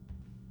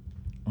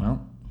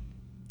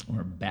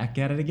We're back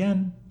at it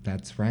again.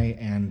 That's right.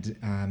 And,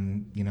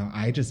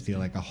 I just feel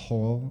like a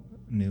whole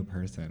new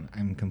person.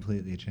 I'm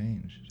completely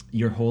changed.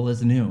 Your hole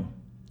is new.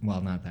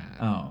 Well, not that.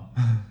 Oh.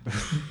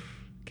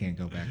 Can't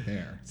go back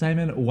there.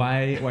 Simon,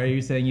 why are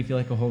you saying you feel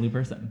like a whole new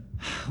person?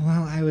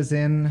 Well, I was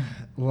in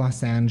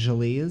Los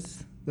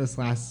Angeles this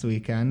last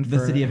weekend.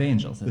 The City of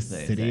Angels, as The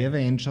they City say. of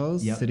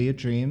Angels, Yep. City of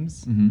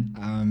Dreams.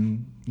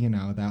 Mhm.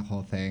 That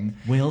whole thing.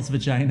 Whale's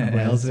vagina.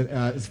 Wales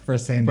for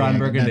San Diego. Ron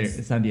Burgundy,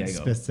 That's San Diego.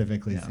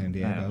 Specifically Yeah. San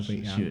Diego. But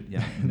yeah. Shoot,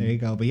 yeah. There you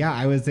go. But yeah,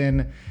 I was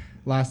in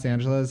Los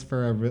Angeles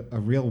for a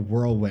real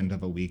whirlwind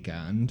of a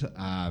weekend.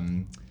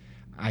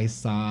 I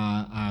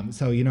saw,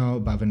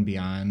 Above and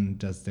Beyond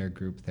does their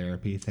group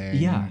therapy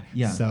thing. Yeah,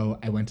 yeah. So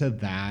I went to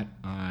that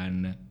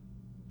on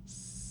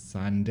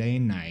Sunday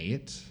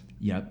night.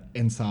 Yep.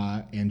 And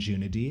saw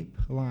Anjuna Deep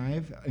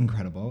live.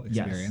 Incredible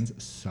experience.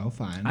 Yes. So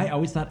fun. I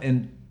always thought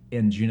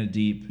Anjuna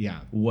Deep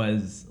Yeah.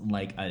 was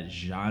like a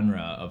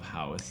genre of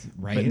house.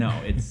 Right? But no,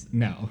 it's...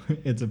 No,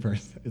 it's a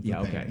person. It's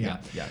Yeah, a thing. okay.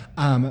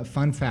 Yeah.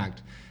 Fun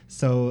fact.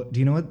 So, do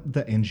you know what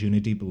the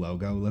Anjuna Deep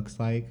logo looks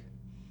like?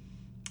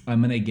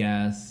 I'm going to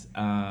guess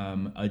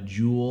a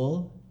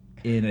jewel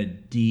in a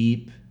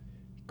deep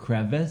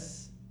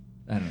crevice.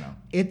 I don't know.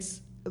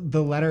 It's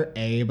the letter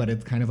A, but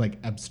it's kind of like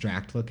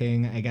abstract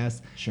looking, I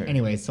guess. Sure.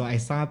 Anyway, so I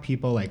saw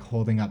people like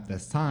holding up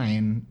this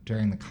sign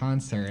during the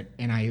concert,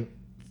 and I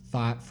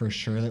thought for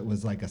sure that it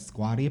was like a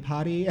squatty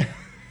potty.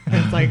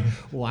 It's like,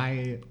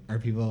 why are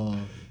people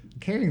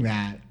carrying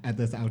that at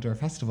this outdoor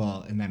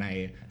festival? And then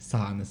I saw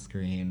on the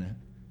screen,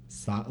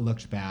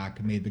 looked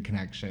back, made the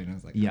connection. I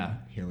was like, Yeah.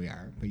 oh, here we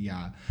are. But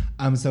yeah.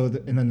 And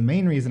then the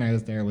main reason I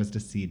was there was to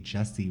see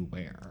Jessie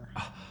Ware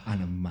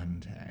on a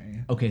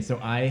Monday. Okay, so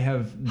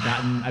I've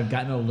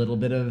gotten a little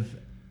bit of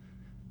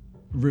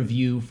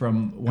review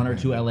from one or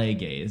two LA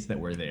gays that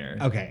were there.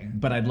 Okay.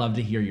 But I'd love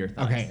to hear your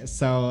thoughts. Okay,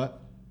 so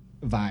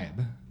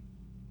vibe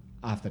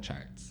off the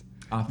charts.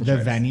 Off the The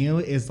charts. venue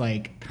is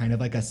like kind of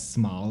like a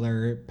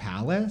smaller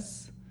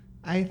palace,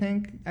 I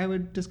think I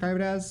would describe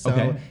it as. So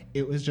Okay.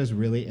 it was just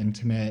really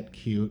intimate,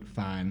 cute,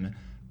 fun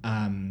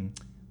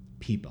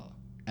people.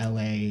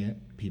 LA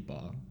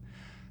people.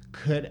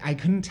 I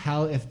couldn't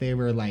tell if they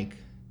were like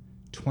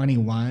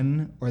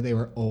 21 or they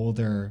were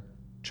older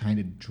trying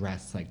to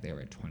dress like they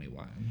were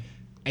 21.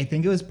 I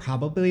think it was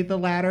probably the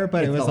latter,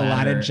 but It's it was the a lot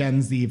latter. of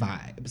Gen Z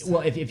vibes.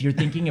 Well, if you're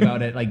thinking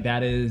about it, like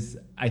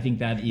I think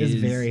that is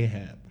It's very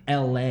hip.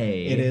 LA.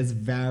 It is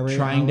very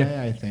trying LA,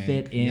 to I think.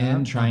 fit in,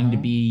 Yep, trying to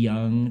be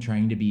young,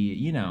 trying to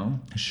be,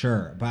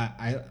 Sure, but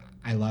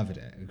I loved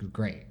it. It was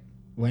great.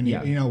 When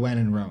Yeah. when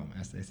in Rome,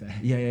 as they say.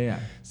 Yeah.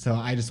 So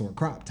I just wore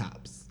crop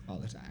tops all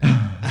the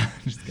time.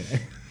 Just kidding.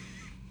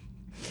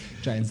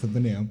 Trying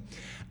something new.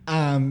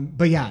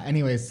 But yeah,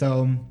 anyway,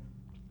 so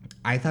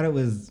I thought it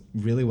was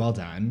really well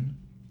done.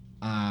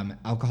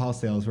 Alcohol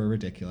sales were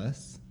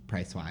ridiculous,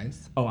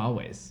 price-wise, Oh,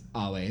 always.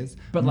 always.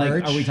 But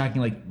Merch, like, are we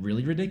talking like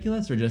really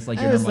ridiculous or just like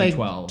it your was normal like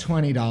 12?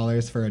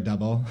 $20 for a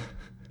double.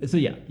 So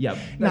yeah.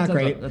 That Not sounds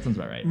great. That sounds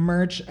about right.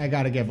 Merch, I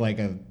gotta give like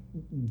a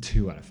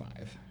 2 out of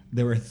 5.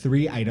 There were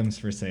 3 items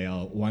for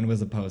sale. One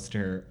was a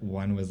poster,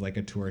 one was like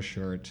a tour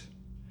shirt,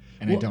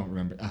 and I Well- don't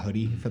remember, a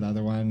hoodie for the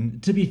other one.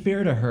 To be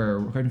fair to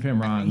her, correct me if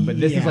I'm wrong, but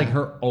this is Yeah. like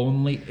her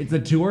only. It's a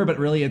tour, but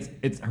really,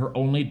 it's her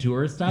only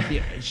tour stop.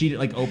 She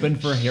like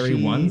opened for Harry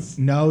She- once,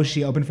 No,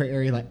 she opened for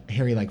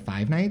Harry like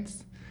 5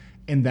 nights,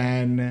 and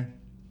then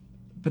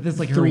but this is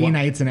like her 3 one-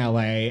 nights in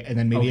LA, and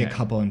then maybe a Okay.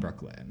 couple in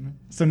Brooklyn.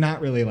 So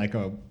not really like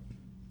a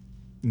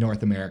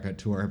North America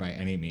tour by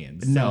any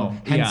means. No,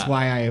 So, hence yeah.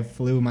 why I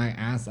flew my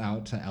ass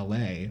out to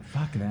LA.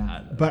 Fuck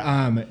that.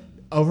 But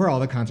overall,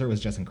 the concert was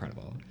just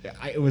incredible.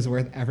 It was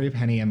worth every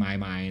penny in my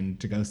mind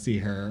to go see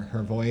her.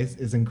 Her voice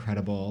is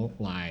incredible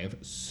live,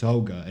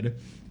 so good.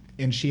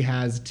 And she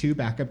has 2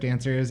 backup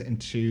dancers and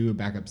 2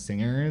 backup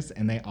singers,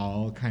 and they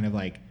all kind of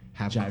like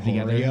have Jive choreo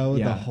together? the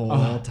Yeah. whole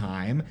Oh.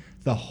 time.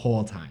 The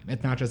whole time.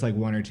 It's not just like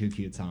 1 or 2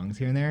 cute songs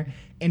here and there.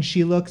 And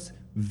she looks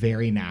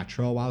very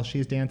natural while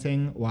she's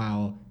dancing,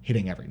 while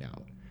hitting every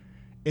note.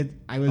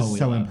 I was Oh, we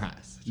so love.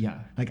 impressed. Yeah.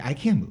 Like I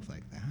can't move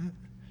like that.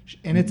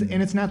 And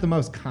it's not the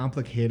most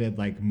complicated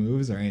like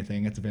moves or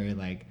anything. It's very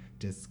like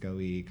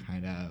disco-y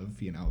kind of,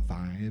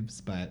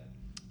 vibes, but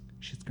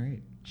she's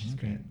great. She's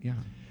great. Yeah.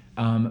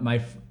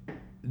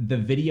 The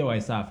video I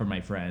saw from my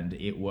friend,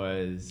 it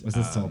was Was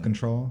this Soul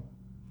Control?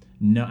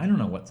 No, I don't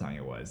know what song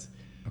it was,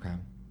 Okay.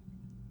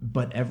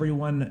 but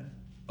everyone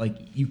like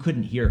you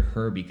couldn't hear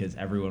her because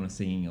everyone was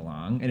singing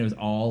along, and it was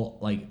all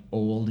like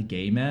old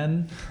gay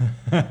men,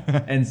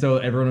 and so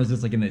everyone was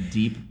just like in a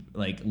deep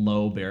like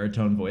low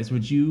baritone voice.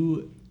 Would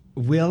you?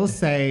 We'll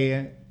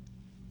say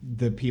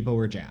the people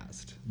were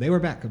jazzed. They were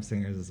backup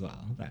singers as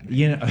well. That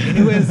night.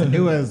 It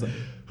was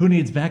Who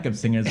needs backup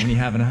singers when you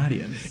have an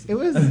audience? It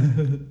was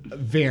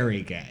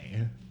very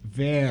gay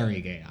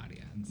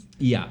audience.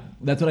 Yeah,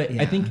 that's what I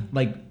Yeah. think.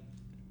 Like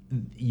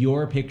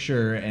your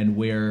picture and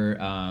where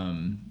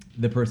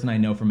the person I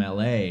know from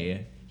LA,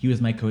 he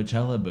was my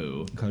Coachella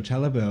boo.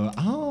 Coachella Boo.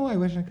 Oh, I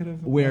wish I could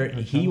have. Where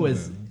met he Coachella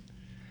was- Boo.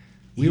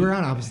 We were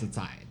on opposite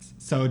sides.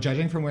 So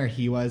judging from where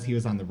he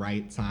was on the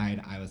right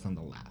side, I was on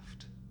the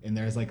left. And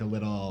there's like a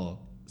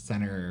little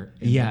center.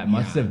 Yeah, it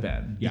must have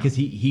been. Yeah. Because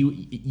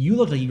you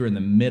looked like you were in the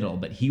middle,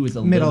 but he was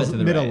a little bit to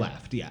the middle right.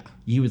 left, yeah.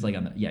 He was like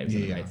on the, he was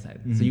on the Yeah, right yeah. side.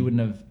 Mm-hmm. So you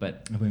wouldn't have,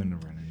 but We wouldn't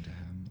have run into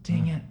him.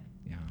 dang it.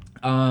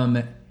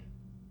 Yeah.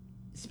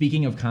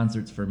 Speaking of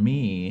concerts for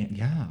me,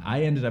 Yeah.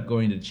 I ended up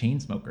going to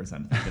Chainsmokers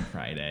on fucking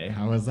Friday.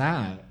 How was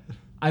that?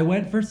 I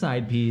went for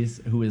Side Piece,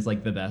 who is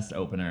like the best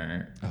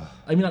opener.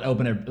 I mean, not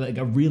opener, like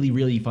a really,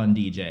 really fun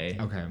DJ.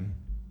 Okay.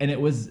 And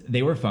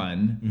they were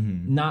fun.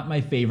 Mm-hmm. Not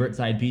my favorite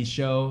Side Piece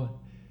show.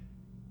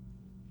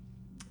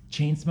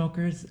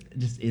 Chainsmokers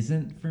just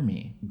isn't for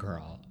me.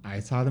 Girl, I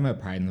saw them at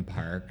Pride in the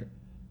Park.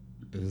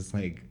 It was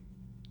like,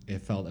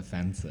 it felt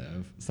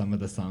offensive. Some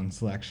of the song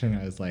selection,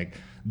 I was like,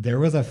 there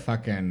was a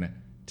fucking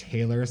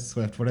Taylor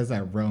Swift, what is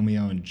that,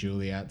 Romeo and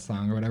Juliet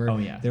song or whatever? Oh,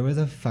 yeah. There was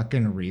a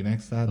fucking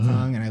remix to that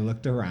song, and I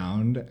looked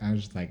around, I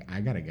was just like, I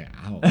gotta get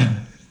out.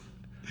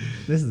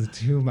 This is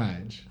too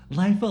much.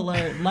 Life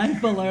alert, I'm in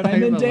Life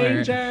alert.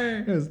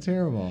 danger. It was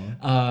terrible.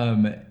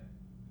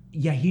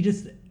 Yeah,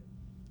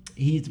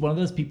 he's one of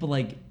those people,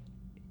 like,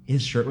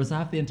 his shirt was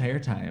off the entire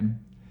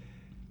time.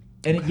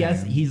 And Okay.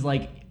 yes, he's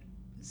like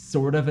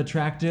sort of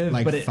attractive,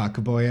 Like but it,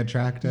 fuckboy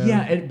attractive.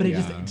 yeah, but it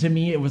just, to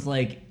me, it was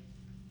like,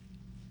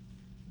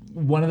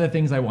 one of the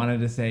things I wanted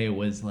to say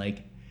was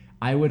like,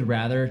 I would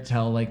rather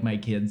tell like my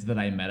kids that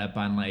I met up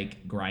on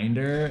like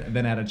Grindr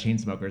than at a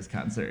Chainsmokers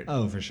concert.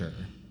 Oh, for sure.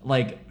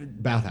 Like,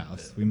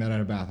 Bathhouse. We met at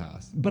a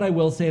bathhouse. but I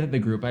will say that the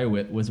group I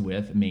was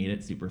with made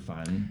it super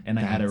fun, and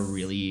I had a That's-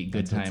 really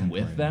good that's what's time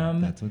with important.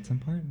 them. That's what's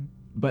important.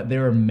 But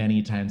there were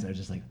many times I was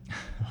just like,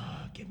 oh,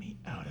 get me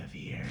out of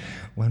here.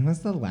 When was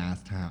the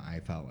last time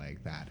I felt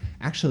like that?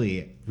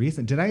 Actually,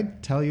 did I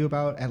tell you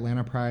about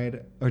Atlanta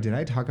Pride, or did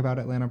I talk about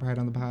Atlanta Pride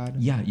on the pod?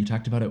 Yeah, you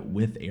talked about it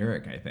with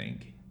Eric, I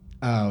think.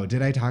 Oh,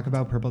 did I talk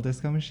about Purple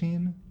Disco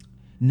Machine?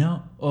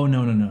 No. Oh,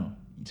 no.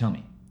 Tell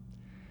me.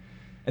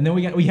 And then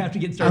we have to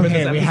get started. with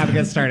Okay, this we have to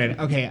episode. get started.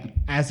 Okay,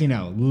 as you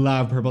know,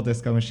 love Purple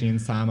Disco Machine.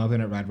 Saw them open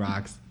at Red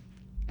Rocks.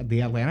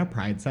 The Atlanta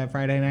Pride set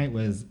Friday night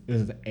was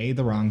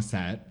the wrong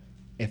set.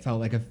 It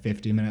felt like a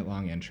 50-minute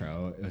long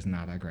intro. It was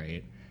not that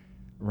great.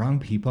 Wrong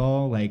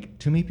people, like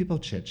too many people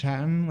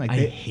chit-chatting. Like I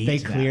they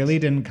hate that. clearly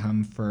didn't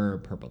come for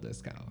Purple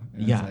Disco.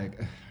 It Yeah. was like,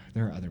 ugh,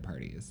 there are other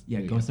parties.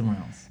 Yeah, go somewhere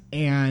else.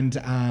 And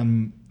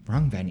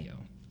wrong venue.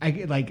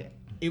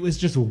 It was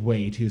just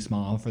way too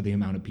small for the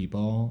amount of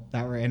people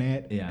that were in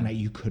it. Yeah. And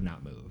you could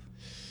not move.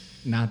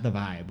 Not the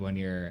vibe when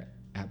you're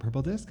at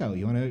Purple Disco.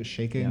 You want to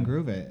shake it and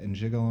groove it and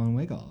jiggle and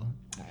wiggle.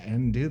 I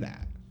didn't do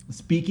that.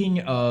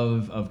 Speaking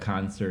of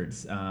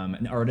concerts,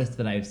 an artist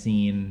that I've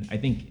seen, I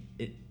think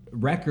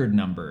record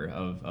number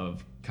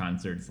of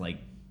concerts, like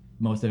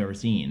most I've ever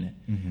seen,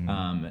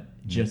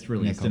 just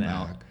released an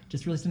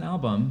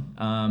album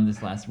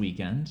this last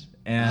weekend,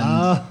 and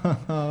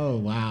Oh,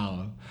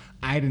 wow.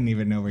 I didn't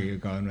even know where you were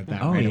going with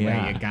that Oh, right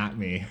yeah. away. You got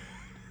me.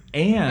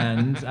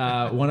 and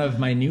one of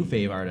my new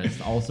fave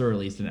artists also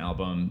released an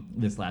album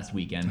this last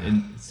weekend,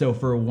 and so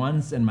for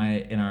once in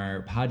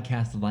our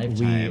podcast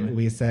lifetime,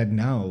 We said,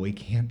 no, we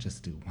can't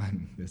just do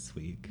one this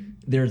week.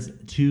 there's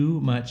too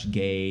much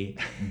gay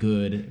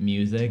good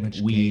music. Too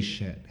much gay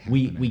shit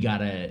We happening.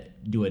 gotta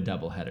do a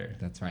double header.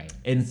 That's right.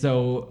 And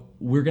so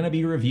we're gonna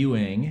be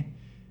reviewing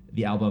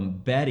the album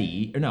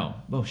Betty. Or no,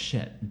 oh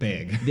shit.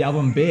 Big. The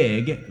album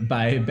Big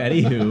by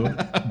Betty Who.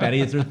 Betty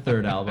is her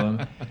third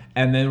album.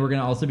 And then we're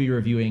gonna also be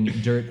reviewing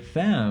Dirt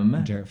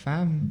Femme Dirt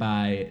Femme.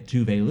 by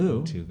Tove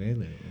Lo.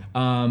 Tuvelu.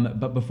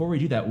 But before we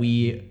do that,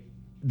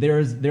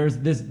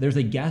 there's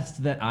a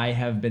guest that I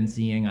have been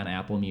seeing on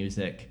Apple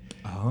Music.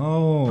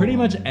 Oh. Pretty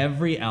much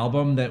every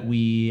album that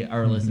we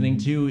are listening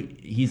to,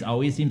 he's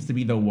always seems to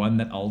be the one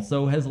that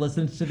also has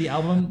listened to the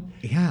album.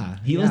 Yeah.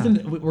 He yeah.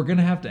 listened. We're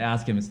gonna have to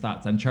ask him his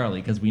thoughts on Charlie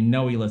because we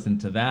know he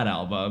listened to that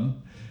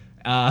album.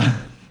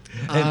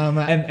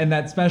 And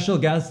that special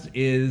guest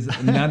is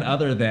none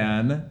other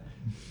than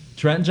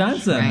Trent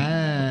Johnson.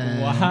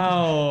 Trent.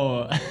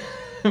 Wow.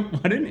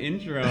 What an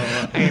intro.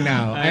 I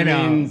know. I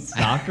mean,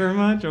 soccer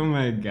much? Oh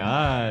my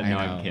god. I No,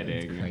 know, I'm it's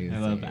kidding. crazy. I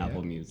love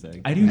Apple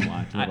Music. I do- And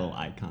watch I- little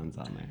icons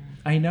on there.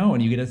 I know,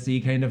 and you get to see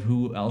kind of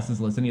who else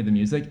is listening to the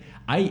music.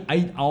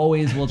 I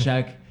always will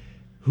check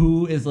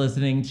who is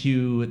listening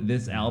to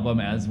this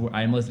album as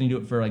I'm listening to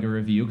it for like a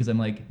review because I'm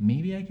like,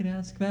 maybe I could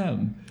ask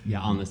them.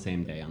 Yeah, on the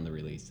same day, on the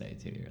release day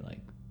too. You're like,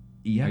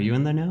 Yeah. are you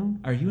in the know?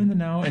 Are you in the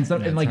know? And so,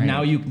 and That's like right.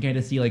 now you can kind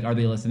of see like, are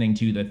they listening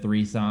to the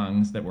 3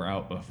 songs that were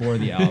out before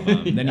the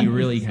album? Then you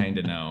really kind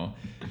of know.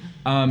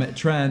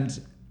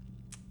 Trent,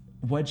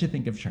 what'd you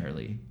think of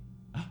Charlie?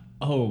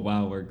 Oh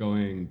wow, we're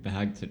going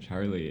back to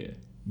Charlie.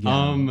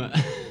 Yeah.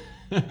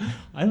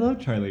 I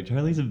love Charlie.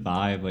 Charlie's a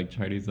vibe. Like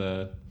Charlie's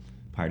a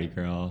party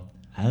girl,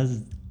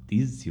 as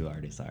these two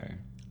artists are.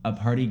 A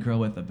party girl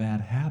with a bad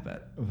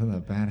habit. With a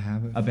bad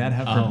habit. A bad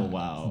habit. Oh,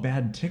 wow.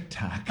 Bad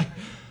TikTok.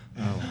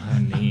 Oh,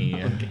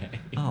 honey. Okay.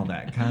 All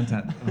that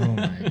content. Oh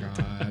my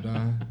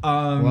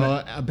god.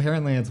 Well,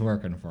 apparently it's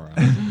working for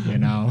us, you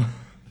know?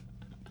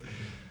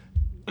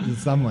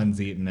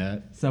 Someone's eating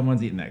it.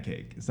 Someone's eating that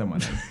cake.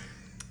 Someone is.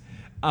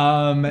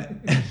 Um,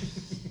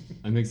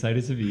 I'm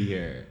excited to be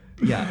here.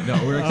 yeah, no,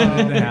 we're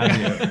excited to have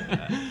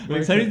you. I'm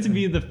excited to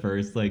be the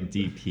first like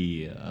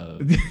DP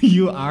of.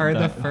 You are the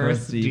The first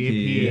first DP.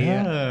 DP.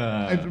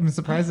 Yeah. I'm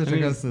surprised it took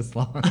mean- us this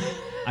long.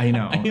 I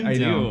know. I am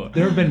know. too.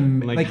 There have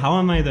been Like, how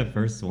am I the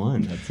first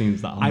one? That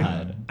seems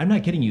odd. I'm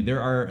not kidding you.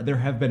 There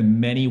have been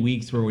many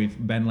weeks where we've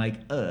been like,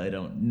 I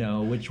don't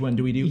know, which one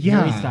do we do? Yeah.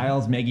 Harry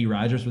Styles, Maggie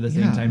Rogers for the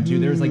same Yeah. time too.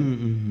 There's like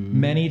Mm-hmm.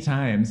 many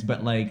times,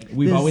 but like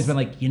we've This- always been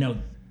like,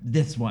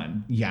 this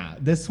one. Yeah,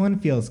 this one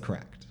feels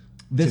correct.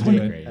 This to one-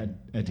 do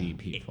a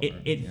DP for.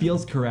 It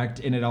feels correct,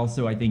 and it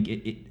also I think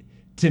it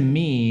to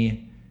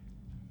me,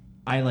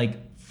 I like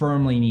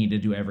firmly need to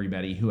do every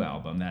Betty Who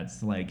album.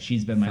 That's like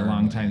she's been my Firmly.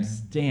 longtime Yeah,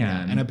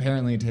 stan. and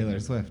apparently Taylor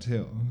Swift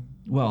too.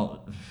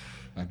 well,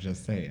 I'm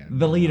just saying.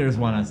 the leaders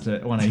want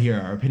to hear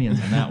our opinions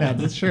on that one.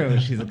 That's true.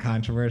 She's a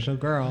controversial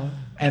girl.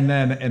 And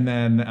then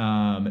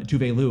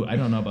Tuve Lu. I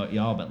don't know about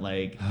y'all, but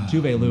like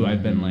Tuve Lu,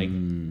 I've been like,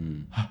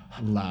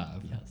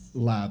 Love. Yes.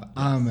 Love.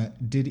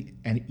 Did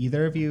and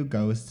either of you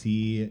go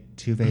see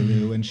Tuve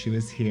Lu when she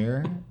was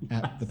here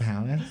at the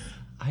Palace?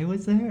 I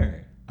was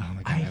there. Oh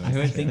my god,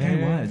 I think I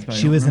there. was. But I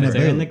She don't was in I a was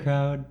there in booth. the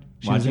crowd,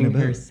 She was in a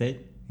watching her booth.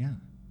 sit Yeah.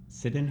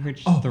 in her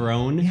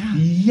throne. Yeah.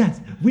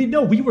 Yes, we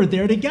were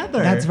there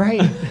together. That's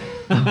right.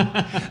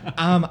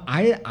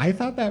 I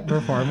thought that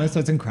performance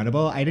was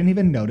incredible. I didn't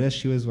even notice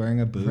she was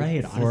wearing a boot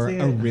Right, for honestly,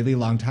 a really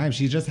long time.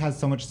 She just has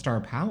so much star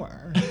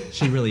power.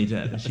 She really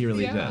did. She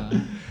really Yeah.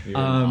 did. We were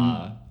in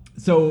awe.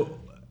 So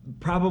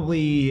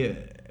probably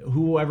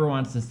whoever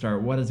wants to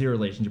start. What is your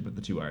relationship with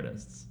the two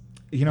artists?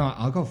 You know,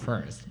 I'll go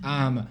first.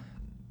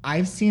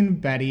 I've seen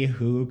Betty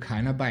Who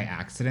kind of by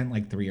accident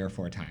like 3 or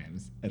 4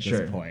 times at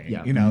Sure, this point.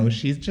 yeah. You know,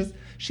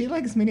 she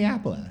likes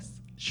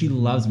Minneapolis. She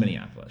loves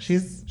Minneapolis.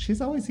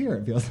 She's always here,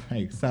 it feels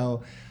like.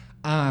 So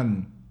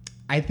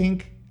I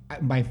think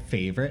my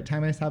favorite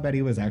time I saw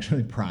Betty was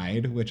actually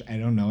Pride, which I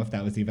don't know if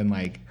that was even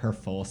like her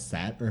full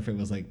set or if it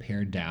was like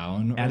pared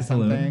down or At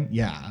Saloon? something.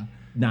 Yeah.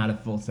 not a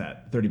full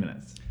set, 30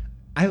 minutes.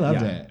 I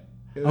loved Yeah. it.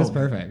 It was Oh.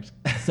 perfect.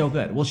 So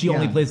good. Well, she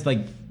only Yeah. plays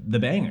like the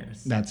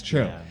bangers. That's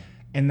true. Yeah.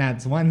 And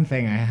that's one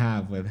thing I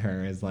have with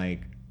her is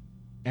like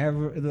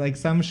like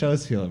some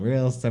shows feel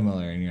real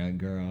similar and you're like,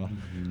 girl,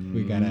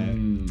 we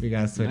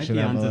gotta switch Might it be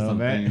up a onto little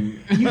bit.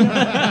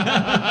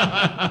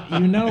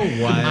 something. You know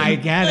what? I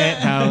get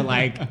it though,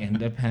 like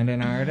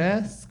independent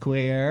artists,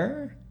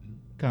 queer,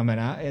 coming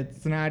out.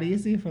 It's not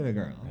easy for the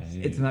girls.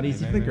 It's not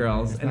easy for the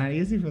girls, It's and not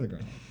easy for the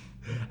girls.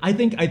 I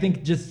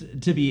think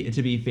just to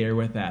be fair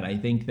with that, I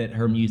think that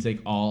her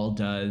music all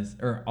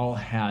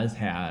has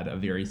had a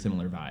very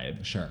similar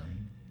vibe. Sure.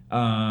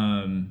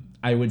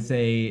 I would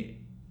say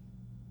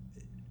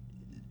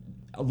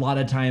a lot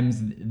of times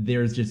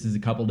there's just a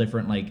couple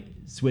different like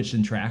switch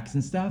and tracks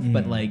and stuff,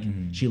 but like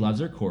she loves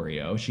her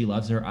choreo, she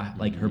loves her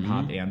like her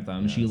pop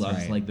anthem, she loves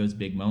right. like those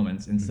big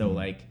moments, and so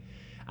like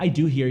I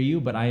do hear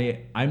you, but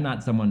I'm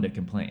not someone to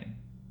complain.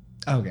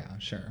 Oh yeah,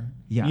 sure.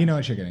 Yeah. You know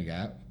what you're gonna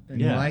get. And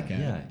you like it.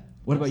 Yeah.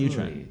 What about you,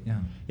 Absolutely. Trent? Yeah.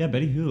 Yeah,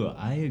 Betty Who,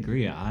 I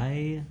agree.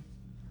 I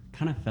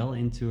kind of fell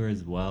into her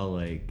as well,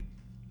 like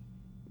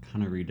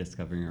kind of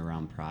rediscovering her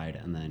around Pride,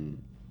 and then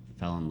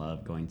fell in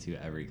love going to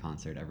every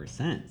concert ever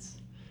since.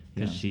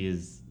 Because Yeah. she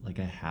is like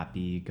a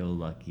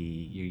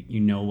happy-go-lucky.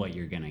 You know what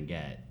you're gonna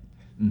get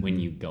when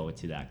you go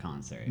to that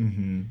concert.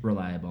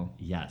 Reliable.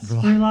 Yes,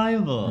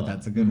 reliable.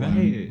 That's a good right.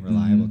 one.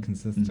 Reliable,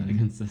 consistent.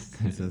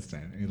 Consistent.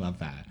 Consistent. We love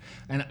that.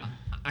 And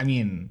I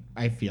mean,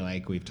 I feel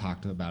like we've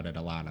talked about it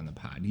a lot on the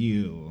pod.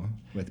 You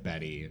with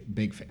Betty,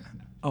 big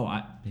fan.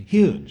 Oh,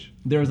 Huge.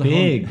 there was a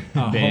Big,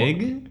 home,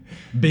 big.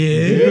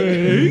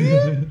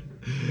 big.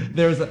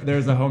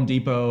 There's a Home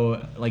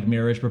Depot like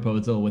marriage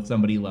proposal with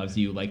Somebody Loves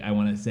You. Like I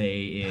want to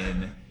say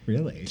in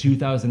Really?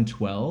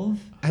 2012.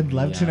 I'd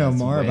love to know Yes,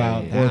 more way-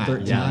 about or that.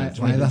 13, Why the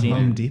 2015.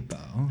 Home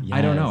Depot?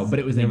 I don't know, but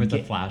it was there a was a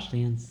ga- flash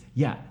dance.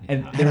 Yeah,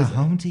 and At there a was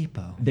Home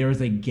Depot. there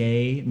was a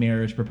gay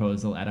marriage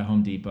proposal at a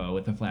Home Depot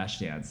with a flash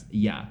dance.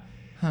 Yeah.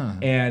 Huh.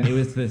 And it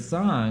was this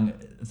song,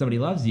 Somebody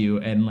Loves You,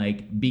 and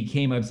like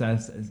became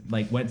obsessed,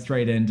 like went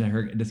straight into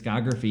her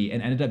discography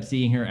and ended up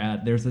seeing her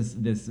at there's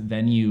this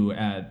venue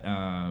at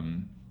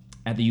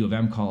the U of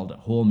M called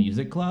Whole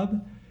Music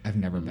Club. I've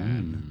never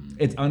been.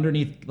 It's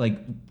underneath like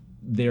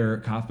their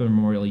Kaufman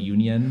Memorial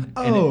Union.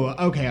 and Oh,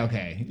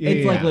 okay. Yeah,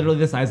 it's like yeah. literally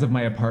the size of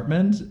my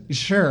apartment.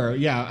 Sure,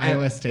 yeah.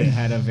 Iowa State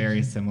had a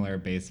very similar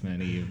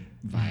basement-y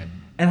vibe.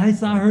 And I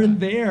saw her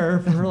there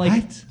for her like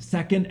What?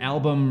 second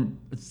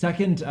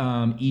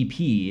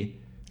EP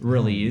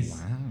release.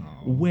 wow.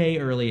 Way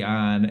early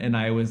on, and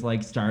I was like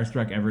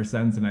starstruck ever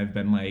since, and I've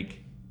been like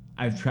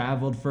I've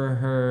traveled for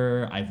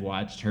her. I've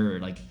watched her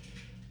like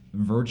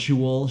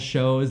virtual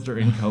shows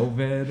during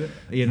COVID,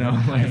 you know.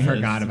 I like,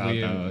 forgot about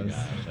Weird. those.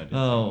 Gosh, I did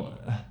Oh,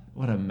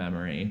 what a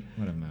memory.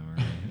 What a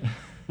memory.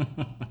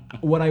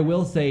 What I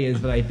will say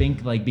is that I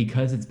think like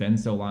because it's been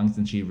so long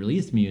since she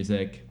released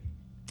music,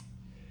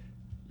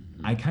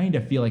 I kind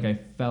of feel like I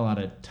fell out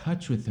of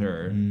touch with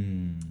her,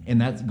 and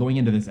that's going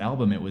into this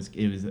album. It was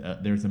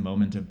there's a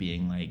moment of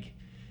being like,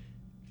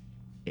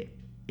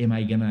 am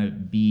I gonna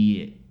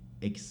be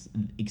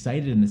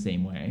excited in the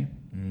same way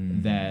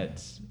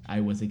that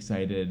I was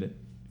excited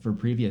for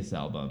previous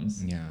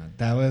albums. Yeah,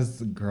 that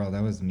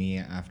was me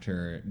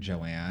after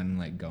Joanne,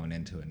 like going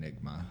into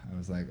Enigma. I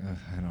was like, "Ugh,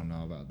 I don't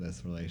know about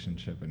this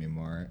relationship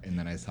anymore. And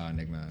then I saw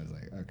Enigma. I was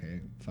like,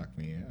 okay, fuck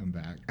me, I'm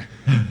back.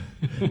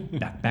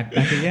 Back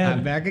again.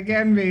 I'm back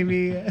again,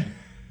 baby.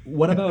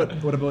 What about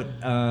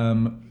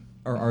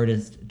our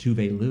artist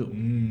Tuve Lu?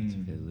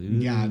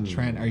 Yeah,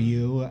 Trent, are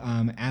you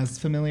as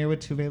familiar with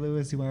Tuvalu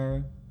as you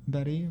are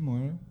Betty?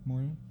 More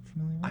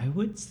familiar? I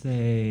would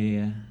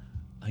say,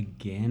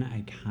 again,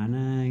 I kind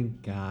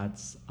of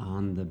got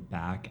on the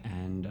back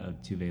end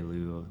of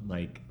Tuvalu.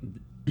 Like,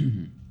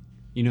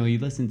 you know, you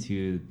listen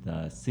to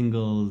the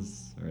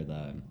singles or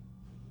the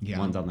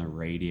ones on the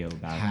radio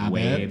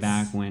way Habits.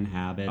 back when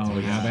Habits. Oh,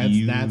 was yeah.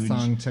 Habits, that huge,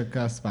 song took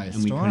us by and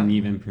we storm. couldn't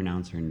even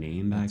pronounce her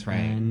name back That's right.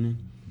 then.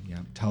 Yep,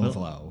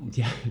 Tovlo.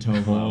 Yeah,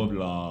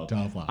 Tovlo.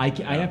 Tovlo. I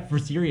have for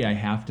Siri. I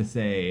have to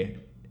say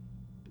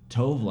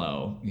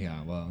Tovlo.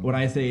 Yeah, well. When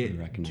I say It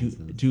recognizes.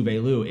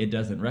 Tuve Lu, it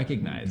doesn't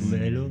recognize.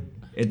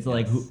 It's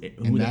like who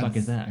and the fuck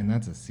is that? And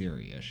that's a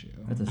Siri issue.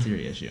 That's a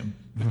serious issue.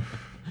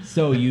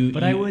 So you,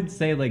 But I would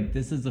say, like,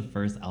 this is the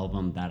first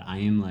album that I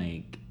am,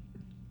 like,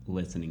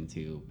 listening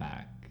to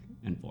back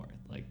and forth.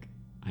 Like,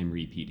 I'm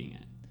repeating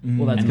it.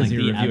 well, that's And, because like,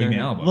 you're reviewing the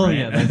other- album. Well, right?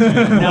 yeah, that's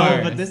right. No,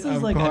 course, but this is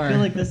of like, I feel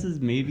like course. this is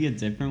maybe a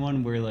different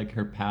one where, like,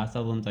 her past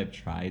albums, I've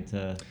tried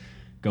to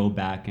go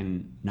back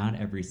and not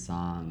every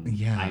song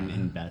Yeah. I'm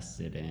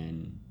invested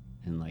in,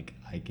 and, like,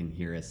 I can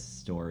hear a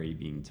story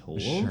being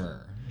told.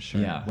 Sure.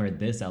 Yeah. Where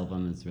this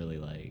album is really,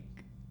 like,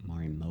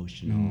 more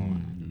emotional,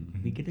 and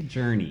we get a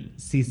journey.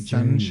 See,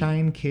 Journey.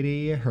 Sunshine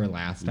Kitty, her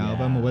last Yeah.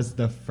 album, was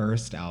the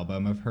first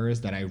album of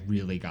hers that I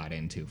really got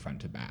into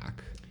front to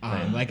back.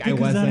 Like I Because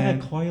wasn't. that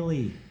had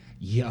Coily.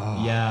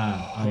 Yeah,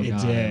 Yeah. Oh, it God,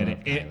 I did. love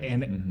It,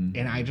 Kylie.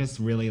 and I just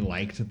really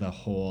liked the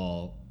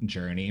whole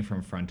journey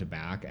from front to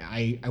back.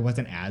 I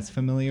wasn't as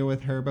familiar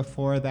with her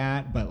before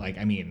that, but like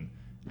I mean,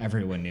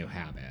 everyone knew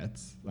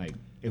Habits. Like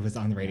it was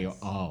on the radio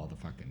all the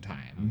fucking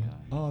time,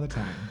 all the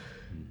time,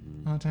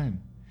 all the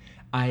time.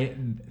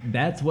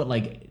 That's what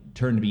like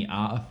turned me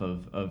off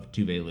of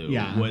Tuve Lu.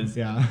 Yeah, was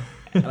yeah.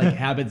 like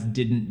Habits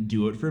didn't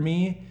do it for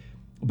me.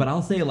 But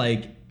I'll say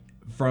like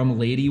from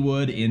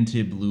Ladywood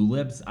into Blue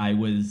Lips, I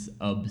was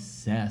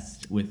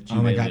obsessed with Tuve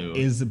Oh my god, Lu.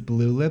 is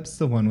Blue Lips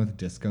the one with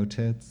disco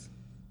tits?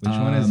 Which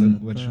one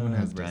the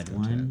has red disco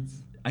one?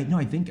 tits? I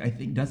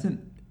think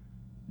doesn't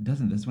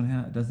this one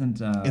have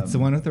doesn't It's the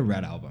one with the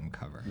red album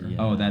cover. Yeah.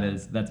 Oh,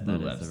 that's Blue That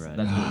is Lips. the red.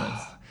 That's Blue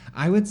Lips.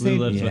 I would say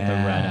Blue Lips with the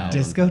red album.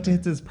 Disco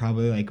Tits is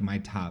probably like my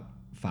top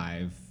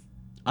 5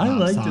 I pop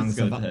like songs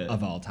Disco of, Tits.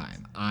 of all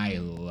time. I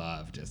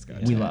love Disco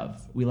Tits. We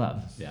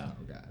love. Yeah.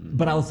 Oh, God.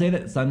 But I'll say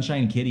that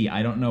Sunshine Kitty,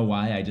 I don't know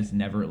why I just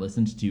never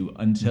listened to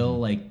until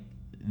like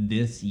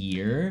this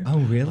year. Oh,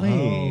 really?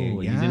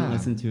 Oh, yeah. you didn't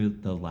listen to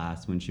the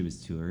last when she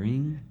was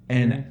touring?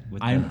 And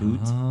with I'm- the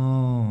boot?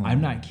 Oh. I'm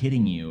not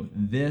kidding you.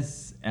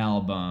 This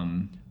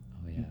album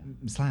Oh, yeah.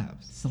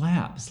 Slaps.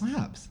 slaps.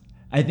 Slaps.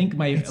 I think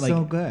my It's like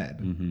so good.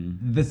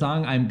 Mm-hmm. the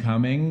song I'm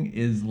Coming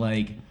is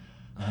like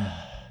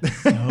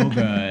so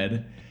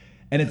good.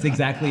 And it's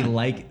exactly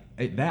like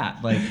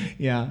that. Like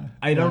Yeah.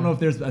 I don't know if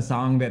there's a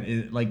song that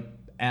is like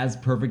as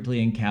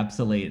perfectly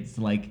encapsulates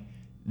like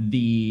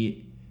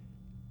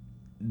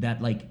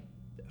that like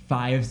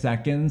 5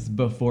 seconds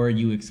before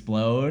you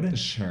explode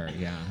Sure,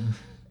 yeah.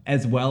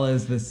 as well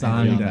as the I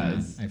song feel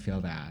does. that. I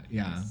feel that.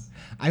 Yeah.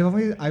 I've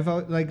always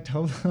like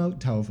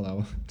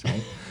Tovlo.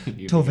 Here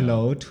we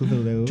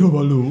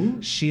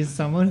Tuvalu. She's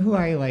someone who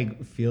I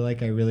like feel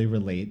like I really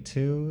relate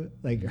to.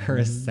 Like her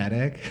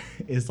aesthetic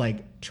is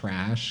like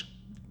trash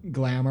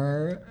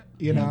glamour,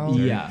 you know?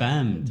 Yeah.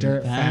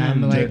 Dirt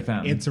femme, like Dirt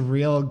femme. it's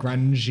real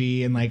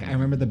grungy and like I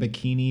remember the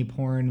bikini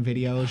porn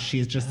video.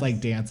 She's just like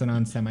dancing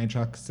on semi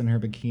trucks in her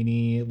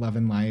bikini,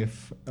 loving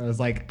life. I was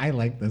like, I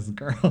like this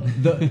girl.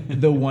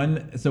 the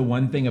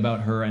one thing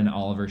about her and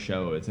all of her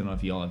shows, I don't know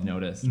if you all have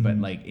noticed, but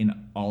like in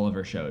all of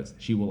her shows,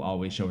 she will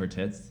always show her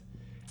tits.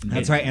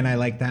 That's right, and I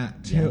like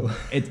that too.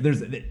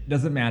 It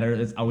doesn't matter.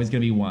 It's always gonna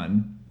be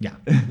one. Yeah.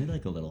 Maybe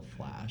like a little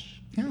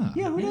flash. Yeah.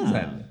 Yeah, who Yeah.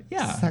 doesn't?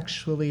 Yeah.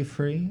 Sexually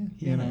free,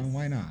 you know, Yes.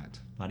 why not?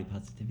 Body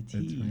positivity.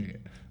 That's right.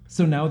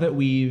 So now that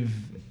we've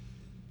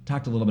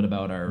talked a little bit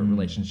about our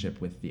relationship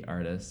with the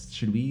artist,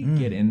 should we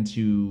get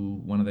into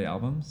one of the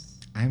albums?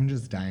 I'm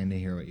just dying to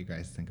hear what you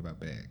guys think about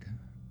Big.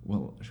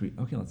 Well,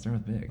 okay, let's start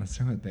with Big. Let's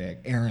start with Big.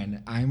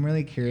 Aaron, I'm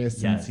really curious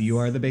since Yes. you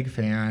are the big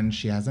fan.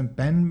 She hasn't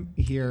been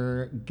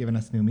here giving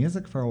us new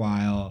music for a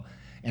while.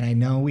 And I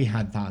know we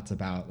had thoughts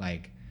about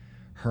like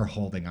her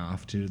holding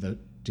off due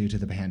to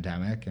the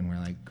pandemic. And we're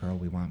like, girl,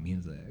 we want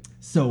music.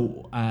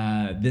 So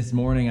this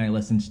morning I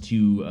listened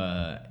to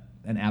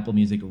an Apple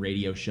Music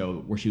radio show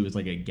where she was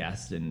like a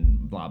guest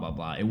and blah blah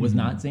blah. It was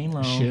not Zane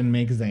Lowe. She didn't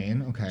make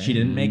Zayn. Okay. She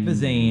didn't make the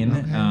Zane.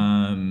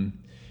 Okay.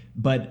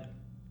 But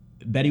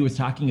Betty was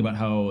talking about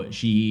how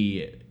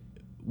she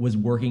was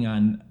working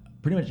on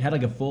pretty much had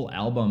like a full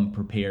album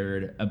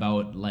prepared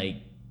about like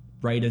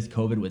right as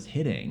COVID was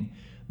hitting.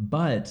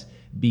 but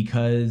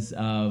because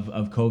of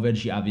COVID,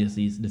 she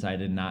obviously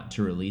decided not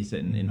to release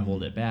it and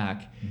hold it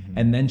back.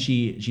 And then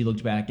she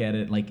looked back at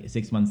it like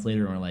 6 months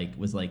later and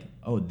was like,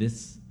 oh,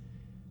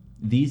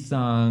 these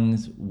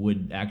songs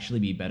would actually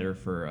be better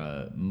for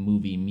a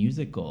movie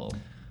musical.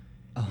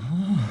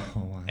 Oh,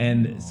 wow.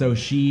 And so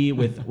she,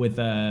 with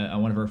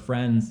one of her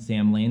friends,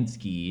 Sam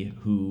Lansky,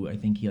 who I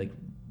think he like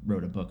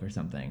wrote a book or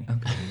something.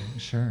 Okay,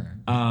 sure.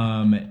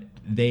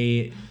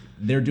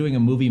 They're doing a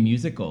movie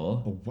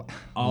musical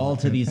all Look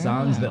to at these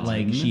songs that that.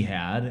 like she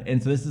had.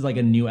 And so this is like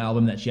a new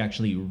album that she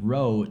actually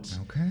wrote,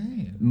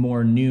 Okay.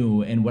 more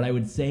new. And what I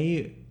would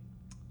say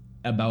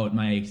about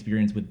my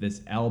experience with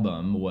this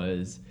album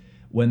was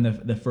when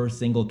the first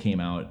single came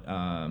out,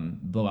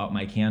 Blow Out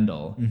My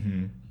Candle,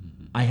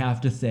 I have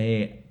to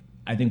say,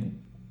 I think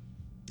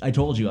I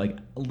told you, like,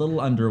 a little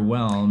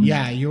underwhelmed.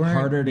 Yeah, you weren't-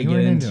 harder to you get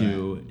weren't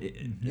into.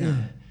 Yeah.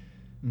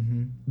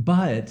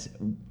 But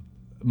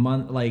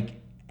like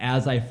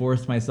as I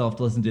forced myself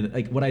to listen to it,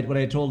 like what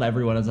I told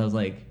everyone is I was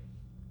like,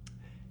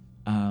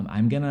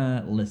 I'm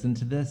gonna listen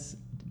to this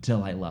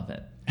till I love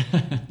it.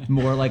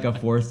 More like a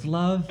forced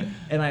love,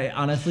 and I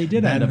honestly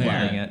did end up Been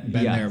there. loving it.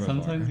 Been there before.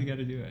 Sometimes you got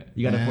to do it.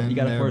 You gotta Been you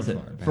gotta there force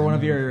before. it Been for one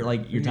of there your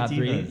like your For your top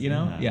three. divas, You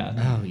know, yeah.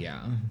 yeah. Oh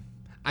yeah,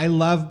 I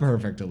love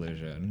Perfect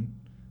Illusion.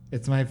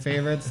 It's my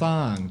favorite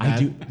song. I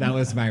do- That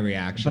was my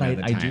reaction. But at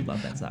the I do time.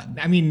 love that song.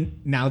 I mean,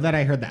 now that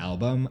I heard the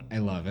album, I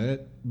love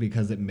it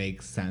because it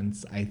makes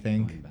sense. I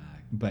think. Going back.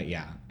 But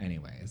yeah.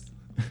 Anyways,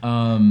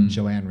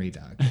 Joanne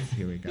Redux.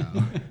 Here we go.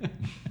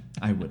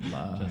 I would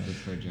love Justice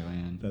for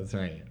Joanne. That's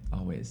right.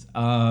 always.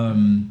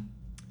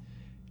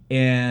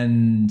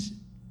 And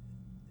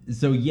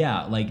so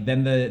yeah, like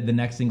then the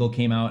next single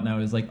came out and I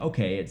was like,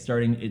 okay, it's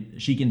starting.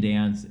 She Can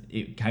Dance.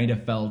 It kind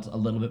of felt a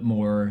little bit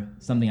more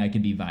something I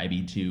could be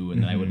vibey to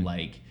and that I would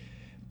like.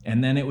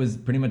 And then it was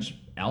pretty much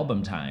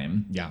album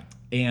time. Yeah.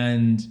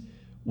 And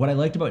what I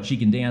liked about She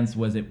Can Dance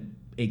was it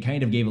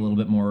kind of gave a little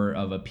bit more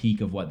of a peek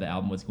of what the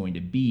album was going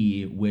to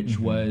be, which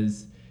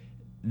was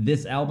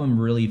this album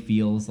really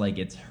feels like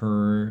it's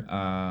her.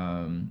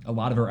 A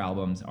lot of her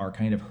albums are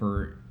kind of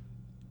her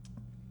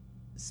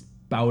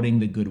spouting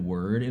the good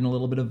word in a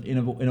little bit of in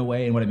a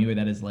way. And what I mean by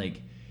that is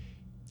like,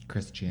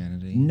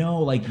 Christianity. no,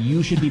 like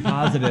you should be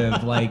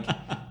positive, like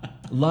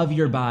love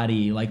your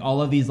body, like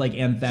all of these like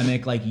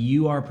anthemic, like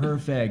you are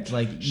perfect,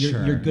 like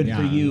you're good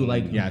for you,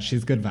 like yeah,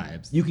 she's good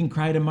vibes. you can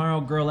cry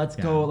tomorrow, girl. Let's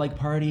go, like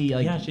party,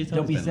 like Yeah, she's don't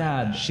always be been like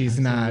sad.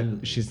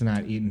 that. She's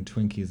not eating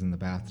Twinkies in the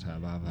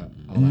bathtub. All that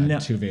No.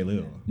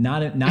 Tuvalu.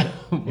 Not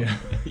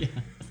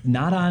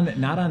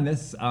not on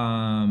this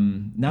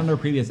not on her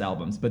previous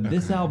albums, but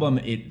this album,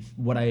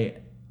 what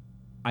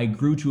I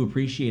grew to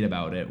appreciate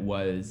about it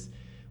was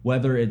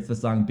whether it's the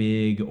song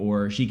Big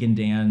or She Can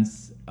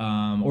Dance,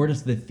 or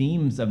just the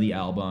themes of the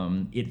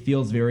album, it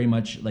feels very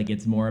much like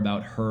it's more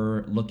about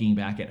her looking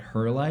back at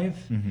her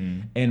life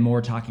and more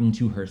talking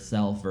to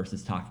herself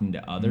versus talking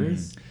to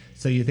others.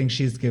 So you think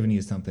she's giving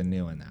you something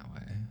new in that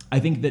way? I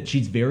think that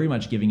she's very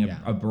much giving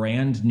a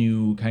brand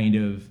new kind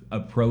of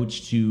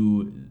approach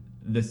to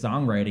the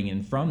songwriting,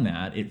 and from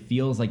that, it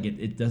feels like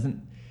it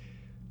doesn't.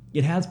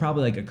 It has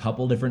probably like a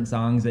couple different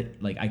songs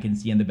that like I can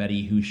see in the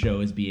Betty Who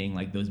shows being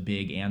like those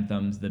big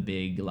anthems, the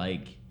big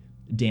like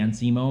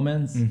dancey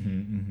moments.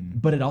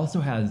 But it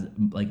also has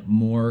like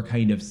more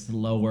kind of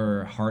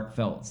slower,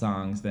 heartfelt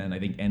songs than I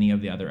think any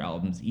of the other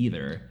albums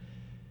either.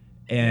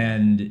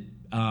 And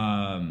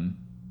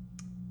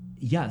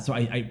yeah, so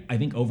I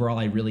think overall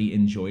I really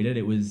enjoyed it.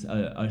 It was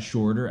a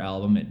shorter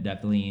album. It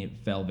definitely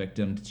fell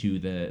victim to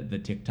the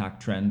TikTok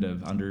trend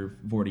of under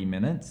 40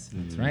 minutes.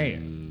 That's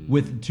right.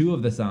 With two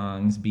of the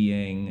songs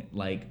being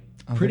like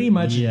pretty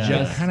much yeah.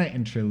 just kind of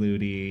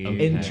interlude-y.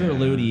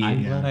 interlude-y.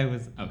 I'm glad I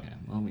was okay.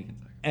 Well, we can talk.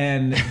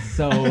 And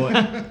so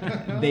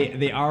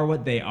they are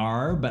what they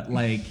are, but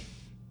like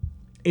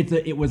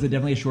it was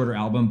definitely a shorter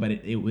album, but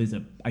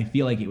I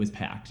feel like it was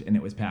packed, and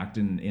it was packed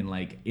in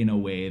like in a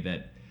way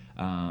that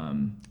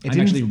I'm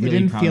actually really it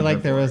didn't proud feel of her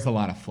like there for. was a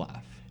lot of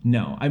fluff.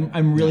 No,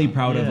 I'm really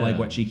proud of like Yeah.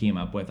 what she came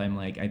up with. I'm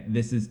like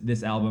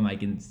this album I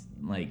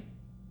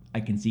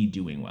can see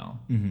doing well,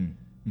 and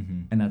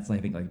that's I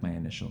think like my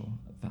initial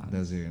thought.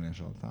 Those are your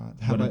initial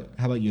thoughts. What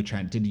How about you,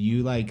 Trent? Did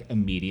you like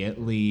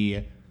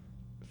immediately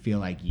feel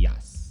like,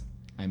 yes,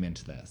 I'm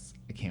into this,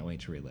 I can't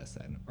wait to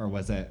re-listen, or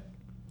was it?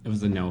 It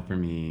was a no for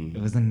me.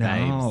 It was a no.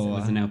 Vibes. It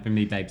was a no for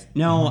me. Vibes.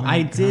 No, Oh my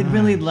I did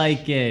really gosh.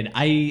 like it.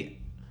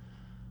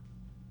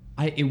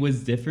 It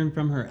was different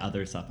from her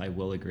other stuff. I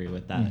will agree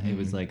with that. It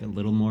was like a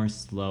little more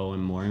slow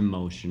and more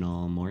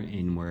emotional, more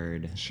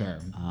inward. Sure.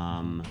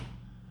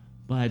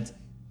 But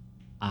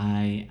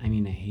I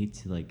mean, I hate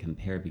to like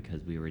compare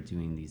because we were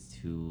doing these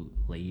two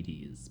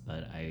ladies,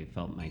 but I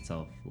felt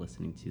myself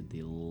listening to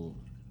the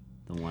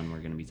one we're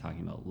going to be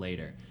talking about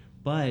later.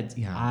 But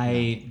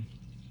Yeah,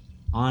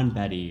 on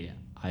Betty,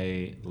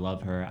 I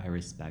love her. I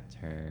respect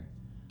her.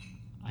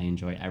 I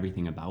enjoy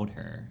everything about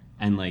her.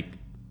 And like,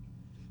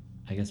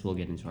 I guess we'll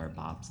get into our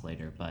bops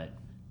later, but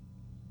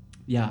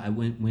yeah,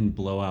 when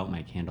Blow Out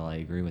My Candle, I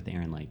agree with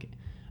Aaron. Like,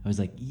 I was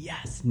like,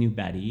 yes, new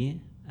Betty.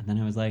 And then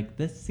I was like,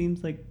 this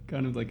seems like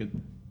kind of like a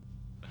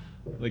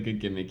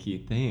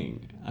gimmicky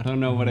thing. I don't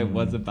know what it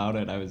was about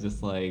it. I was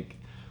just like,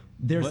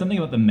 There's what? something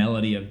about the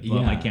melody of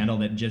Blow My Yeah. Candle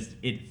that just,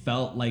 it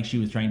felt like she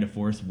was trying to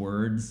force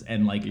words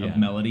and like Yeah. a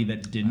melody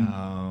that didn't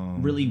Oh.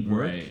 really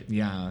work. Right.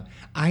 Yeah.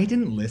 I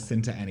didn't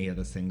listen to any of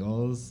the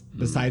singles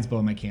besides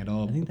Blow My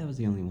Candle I think that was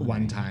the only one.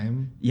 one right?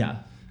 time. Yeah.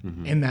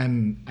 And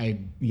then I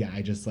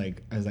was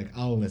like,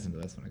 I'll listen to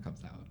this when it comes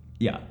out.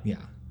 Yeah. Yeah.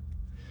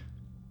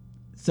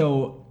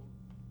 So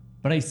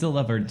But I still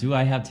love her. Do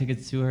I have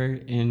tickets to her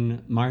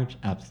in March?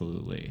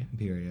 Absolutely.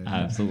 Period.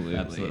 Absolutely.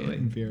 Absolutely.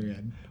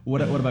 Period.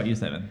 what about you,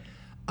 Simon?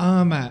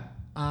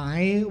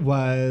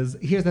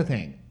 Here's the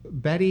thing.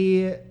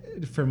 Betty,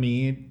 for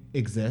me,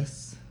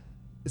 exists.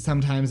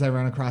 Sometimes I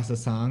run across a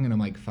song and I'm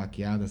like, fuck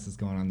yeah, this is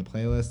going on the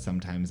playlist.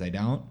 Sometimes I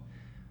don't.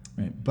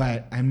 Right.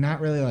 But I'm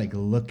not really like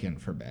looking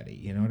for Betty.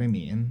 You know what I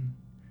mean?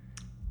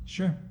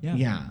 Sure. Yeah.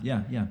 Yeah.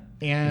 Yeah. Yeah.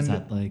 And Is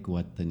that like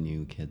what the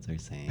new kids are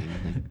saying?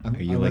 Like, are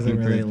I you wasn't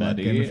looking really for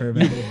Betty? looking for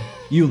Betty.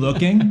 You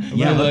looking?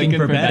 You're looking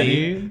for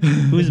Betty.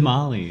 Who's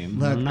Molly?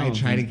 Look, don't I know.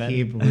 try to Who's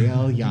Betty? keep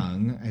real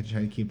young. I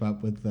try to keep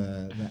up with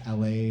the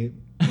LA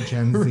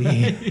Gen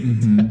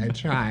Z. I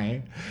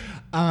try.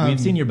 We've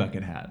seen your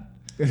bucket hat.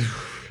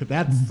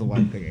 That's the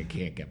one thing I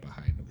can't get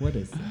behind. What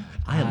is that?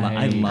 I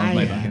love my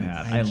bucket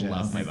hat. I just-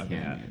 love my bucket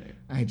can't hat.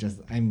 either.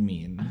 I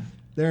mean,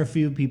 there are a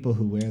few people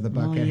who wear the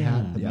bucket yeah.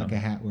 hat. The Yeah. bucket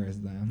hat wears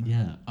them.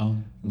 Yeah. Oh.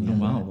 Oh,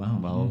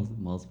 wow.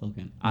 Well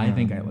spoken. I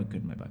think I look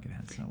good in my bucket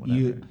hat. So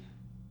whatever.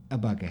 A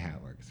bucket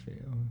hat works for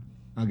you.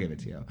 I'll give it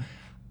to you.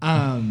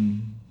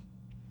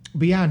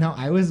 But yeah, no,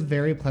 I was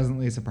very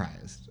pleasantly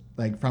surprised.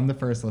 Like from the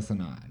first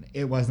listen on,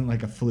 it wasn't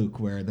like a fluke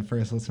where the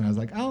first listen I was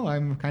like, oh,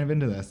 I'm kind of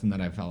into this, and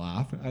then I fell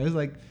off. I was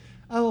like,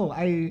 oh,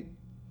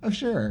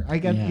 sure, I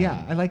get,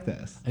 yeah, I like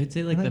this. I would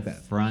say like I the like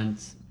that.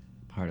 front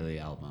part of the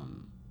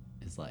album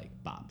is like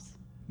bops.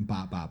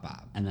 Bop, bop,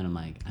 bop. And then I'm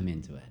like, I'm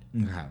into it.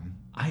 Okay.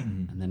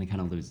 And then it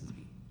kind of loses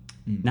me.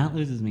 Not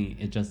loses me,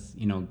 it just,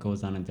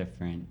 goes on a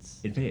different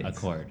It fades.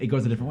 accord. It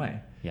goes a different way.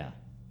 Yeah.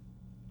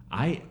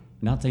 I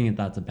Not saying that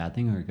that's a bad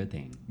thing or a good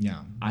thing.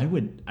 Yeah. I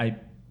would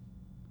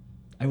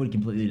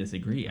completely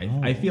disagree.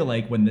 Oh. I feel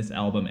like when this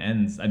album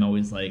ends, I'm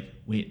always like,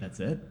 wait, that's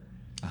it?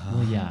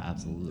 Well, yeah,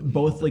 absolutely.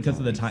 Both That's because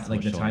of the only time, so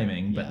like the short.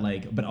 timing, Yeah.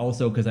 but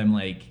also because I'm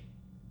like,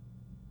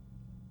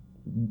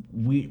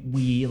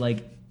 we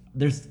like,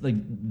 there's like,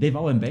 they've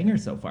all been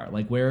bangers so far.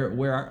 Like where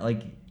are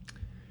like,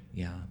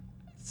 Yeah.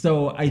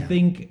 so I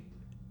think,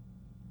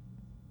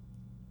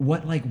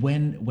 what like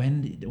when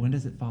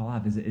does it fall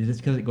off? Is it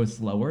just because it goes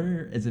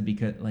slower? Is it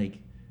because like,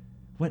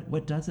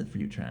 what does it for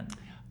you, Trent?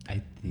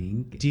 I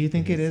think. Do you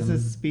think it is a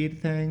some-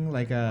 speed thing?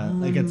 Like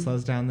it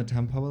slows down the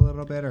tempo a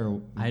little bit, or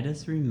I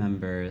just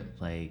remember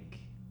like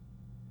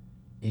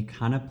it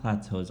kind of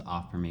plateaus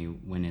off for me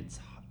when it's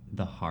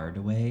the hard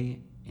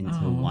way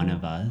into One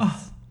of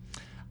Us.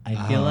 I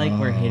feel like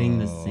we're hitting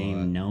the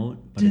same note,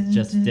 but it's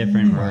just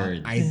different words.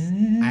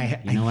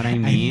 You know what I I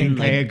mean? think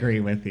I Like, agree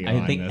with you. I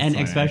on think, this and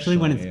one, especially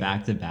when it's actually.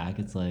 back to back,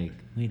 it's like,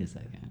 wait a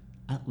second.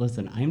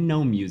 Listen, I'm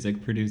no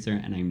music producer,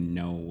 and I'm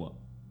no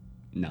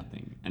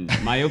nothing, and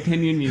my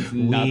opinion means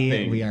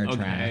nothing. we are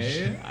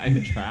okay?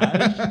 I'm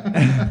trash.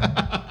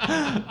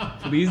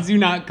 Please do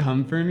not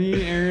come for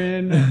me,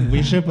 Aaron.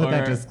 We should put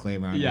that Or-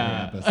 disclaimer on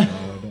yeah. every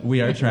episode.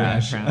 We are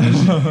trash.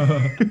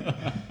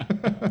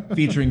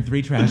 Featuring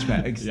 3 trash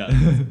bags. Yes.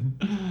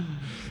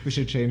 We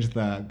should change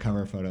the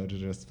cover photo to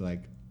just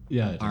like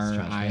Yeah, just our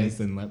trash eyes bags.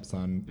 and lips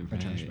on a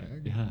trash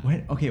Right. bag. Yeah.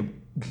 What? Okay.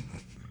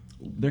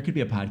 There could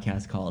be a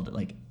podcast called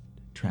like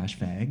Trash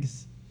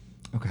Fags.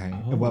 Okay.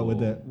 Oh. What would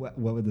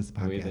this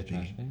Are we podcast the be?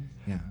 trash bags?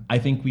 Yeah. I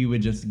think we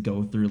would just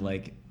go through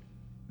like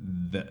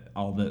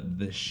all the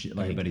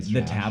like Everybody's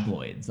the trash.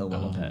 tabloids a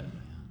little bit.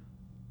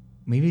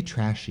 Maybe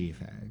trashy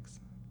fags.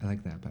 I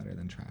like that better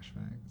than trash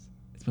fags.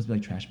 It's supposed to be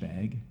like trash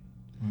bag.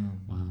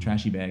 Wow.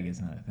 Trashy bag is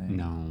not a thing.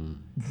 No.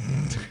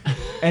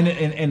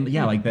 And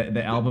yeah, like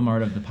the album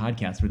art of the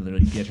podcast would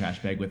literally be a trash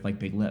bag with like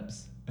big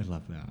lips. I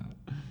love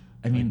that.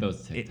 I mean,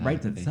 those it TikTok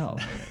writes faces.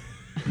 itself.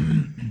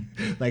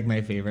 Like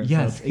my favorite.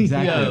 Yes, filter.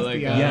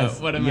 exactly. Yeah, like, Yes,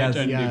 what am yes, I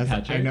trying to do, Yes,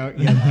 Patrick? I know.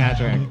 Yes,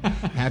 Patrick.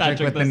 Patrick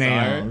with the the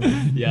Czar.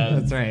 nails. Yes.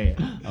 That's right.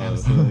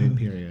 Absolutely.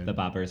 Period. The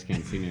boppers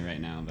can't see me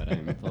right now, but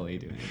I'm fully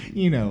doing it.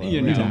 You know. What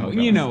You we're know, talking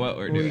you about. know what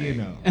we're Well, doing. you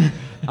know.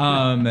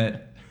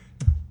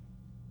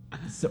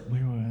 So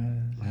where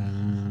was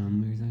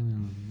Where's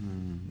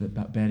that?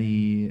 about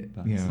Betty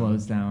Yeah.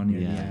 slows down near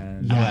the Yeah.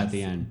 end? Oh, Yes. at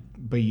the end.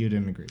 But you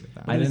didn't agree with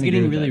that. I It was didn't agree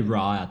getting with really that.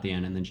 raw at the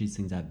end, and then she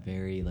sings that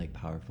very like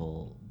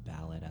powerful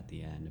ballad at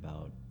the end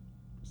about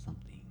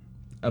something.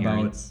 About-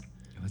 Parents.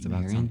 It was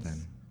about Parents.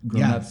 something.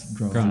 Grown-ups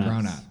grow Grown-ups.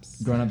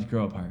 Grown-ups. Grown-ups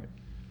grow apart.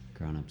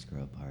 Grown-ups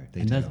grow apart.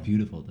 They And that's do.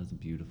 beautiful. That's a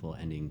beautiful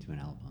ending to an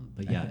album.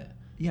 But yeah.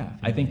 Yeah,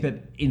 I think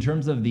that in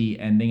terms of the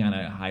ending on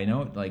a high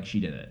note, like she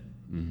did it.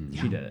 Mhm.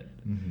 She did it.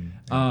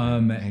 I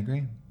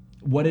agree.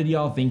 What did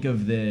y'all think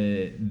of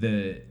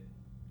the?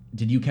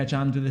 Did you catch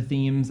on to the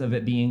themes of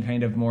it being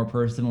kind of more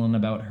personal and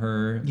about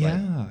her? Like-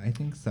 Yeah, I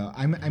think so.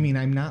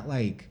 I'm not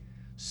like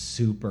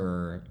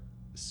super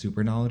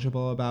super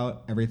knowledgeable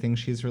about everything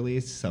she's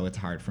released, so it's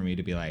hard for me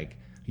to be like,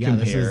 yeah,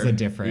 this is a Compare.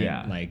 different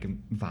Yeah. like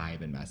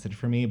vibe and message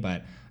for me.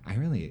 But I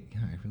really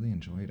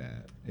enjoyed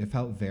it. It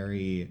felt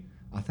very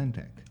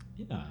authentic,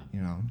 Yeah.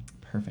 you know.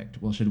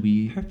 Perfect. Well, should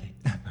we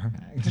Perfect.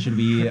 Perfect. should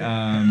we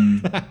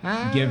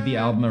give the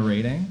album a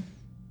rating?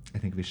 I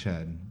think we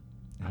should.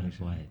 Out of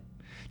what?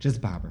 Just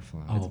Bob or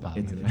Flop. Oh, Bob.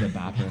 It's the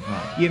bop or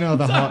flop. You know,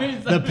 the Sorry,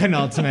 whole the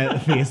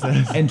penultimate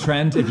thesis. And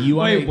Trent, if you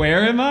want Wait,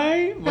 where am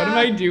I? What am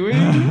I doing?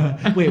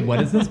 Wait,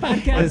 what is this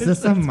podcast? Is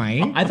this a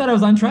mic? I thought I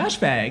was on Trash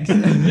Bags.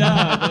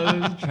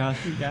 Yeah, those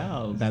trashy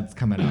gals. That's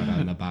coming out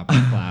on the Bob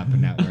or Flop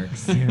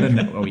networks.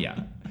 Oh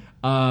yeah.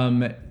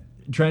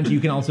 Trent, you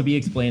can also be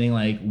explaining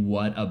like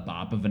what a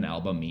bop of an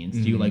album means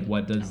to you. Like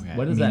what does Okay.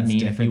 what does that mean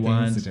if you different things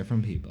want? to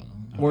different people.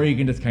 Or you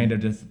can just kind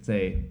of just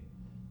say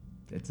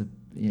it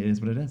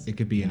is what it is. It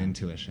could be an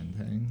intuition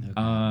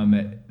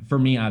thing. For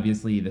me,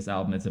 obviously, this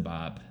album it's a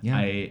bop. Yeah.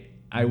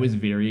 I was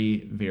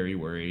very, very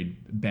worried.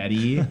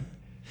 Betty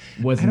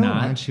was I don't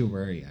not want you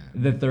worry yet.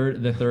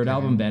 the third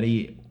album.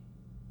 Betty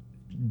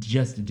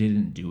just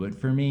didn't do it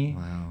for me.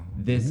 Wow.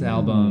 This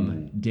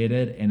album did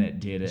it, and it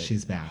did it.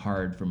 She's back.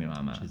 hard for me,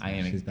 Mama.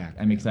 She's back.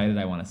 I'm excited.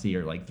 I want to see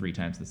her like 3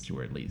 times this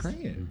tour at least. Great.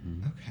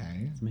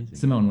 Okay. It's amazing.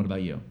 Simone, what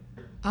about you?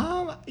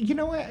 You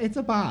know what? It's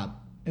a bop.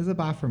 It's a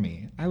bop for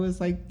me. I was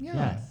like, yeah.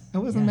 Yes. I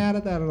wasn't Yeah. mad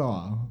at that at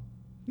all.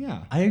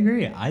 Yeah. I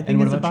agree. I think And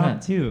what it's about about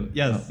Trent? too.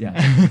 Yes. Oh,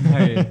 yeah.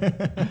 Sorry.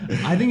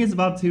 I think it's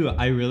about too.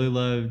 I really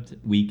loved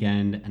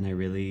Weekend, and I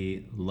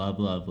really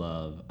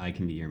love I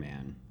Can Be Your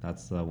Man.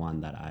 That's the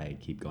one that I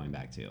keep going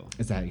back to.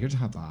 Is that your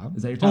top bop?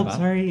 Is that your Oh, top? bop?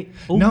 sorry.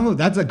 Oh, No,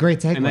 that's a great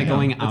segue. Am I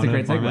going That's out a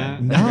great of segue.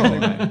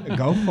 format? No,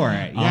 go for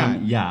it. Yeah.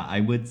 Yeah, I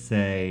would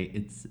say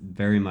it's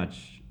very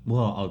much.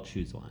 Well, I'll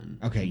choose one.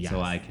 Okay, yes. So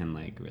I can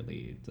like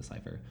really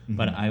decipher.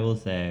 But I will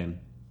say,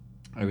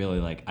 I really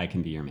like I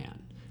Can Be Your Man.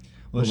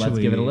 Well, should let's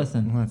give it a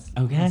listen. Let's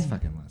Okay. Let's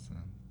fucking listen.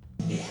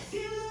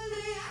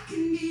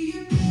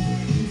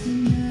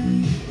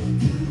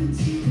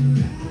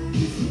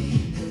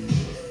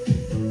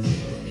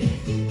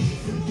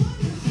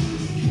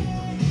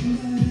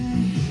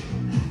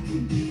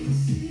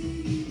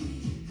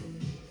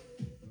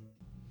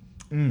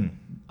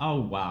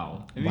 Oh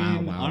wow! I Wow,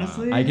 mean, wow,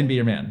 honestly, I Can Be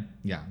Your Man.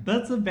 Yeah.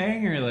 That's a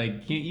banger.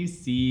 Like, can't you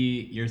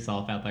see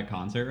yourself at that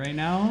concert right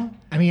now?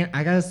 I mean,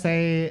 I gotta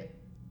say,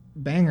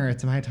 banger,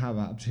 it's my top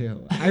bop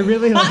too. I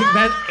really like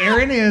that.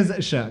 Aaron is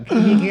shook.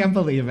 He can't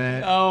believe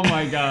it. Oh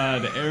my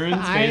God,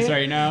 Aaron's face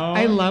right now.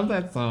 I love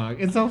that song.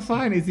 It's so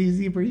fun. It's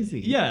easy breezy.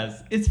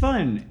 Yes, it's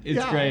fun. It's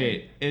Yeah.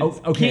 great. It's,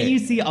 Oh, okay. Can't you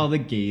see all the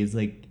gays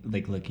like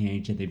looking at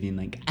each other, being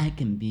like, "I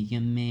can be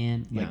your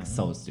man." Yeah. Like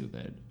so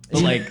stupid,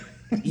 but like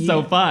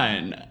so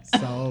fun.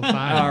 So fun.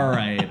 All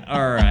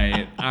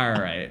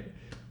right.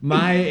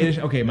 My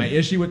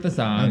issue with the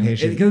song Okay, is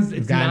she's because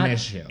it's got an not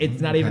issue.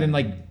 it's not even Okay. in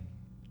like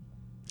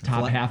top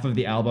Fla- half of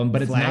the album,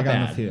 but it's Flag not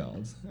on bad. the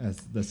field, as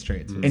the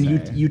straights would And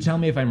say. you tell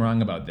me if I'm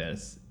wrong about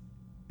this.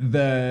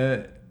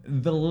 The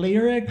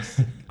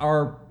lyrics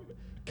are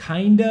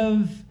kind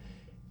of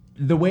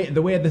the way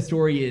the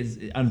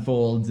story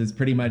unfolds is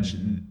pretty much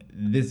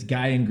this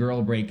guy and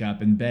girl break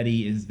up, and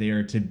Betty is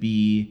there to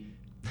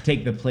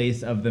take the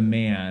place of the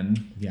man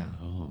Yeah.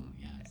 Oh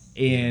yes.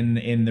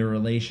 in the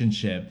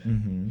relationship,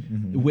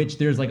 which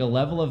there's like a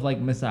level of like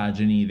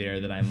misogyny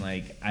there that I'm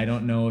like, I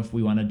don't know if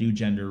we want to do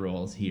gender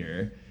roles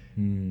here.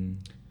 And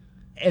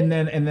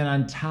then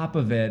on top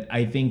of it,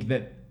 I think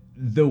that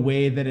the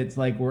way that it's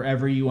like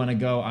wherever you want to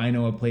go, I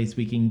know a place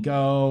we can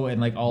go, and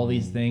like all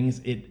these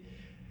things,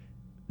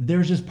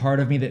 there's just part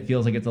of me that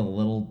feels like it's a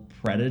little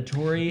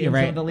predatory in You're some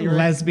right. of the lyrics.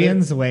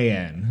 Lesbians weigh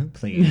in,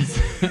 please.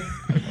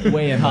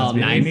 Way in Call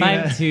lesbian.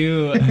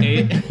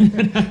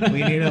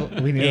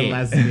 952-8. we need a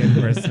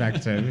lesbian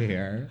perspective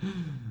here.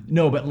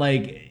 No, but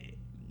like,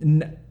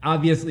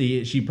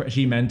 obviously,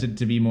 she meant it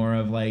to be more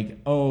of like,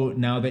 oh,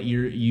 now that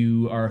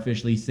you are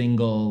officially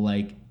single,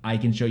 like I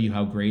can show you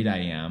how great I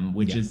am,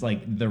 which Yeah. is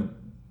like the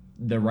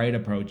right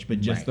approach, but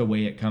just Right. the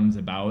way it comes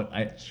about,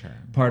 Sure.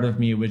 part of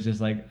me was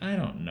just like, I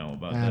don't know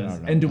about I this.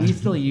 don't know. And do we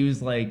still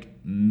use like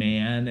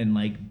man and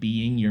like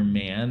being your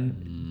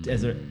man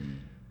as a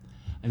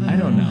I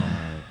don't know.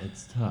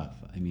 It's tough.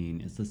 I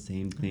mean, it's the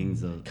same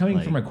things of coming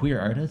like, from a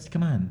queer artist?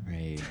 Come on.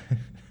 right.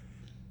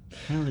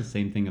 Kind of the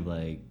same thing of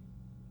like,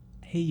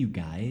 hey, you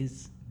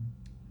guys.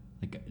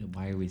 Like,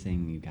 why are we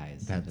saying you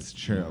guys? That's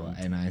true,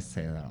 and I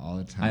say that all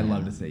the time. I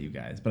love to say you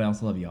guys, but I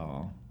also love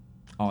y'all.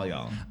 All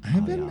y'all.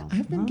 I've y'all.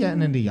 been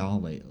getting into y'all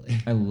lately.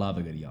 I love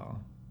a good y'all.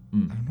 I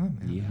don't know,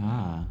 man.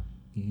 Yeah.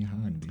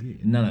 Yeehaw,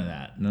 indeed. None of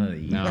that. None of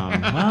the No. Well,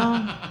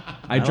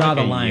 I draw like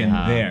the a line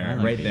yeehaw. there, I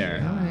like right a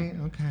there. All right,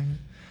 okay.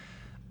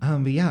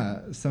 But yeah,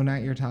 so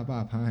not your top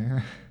op,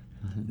 huh?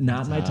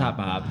 Not my top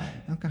op.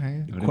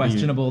 Okay. Would it be-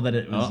 Questionable that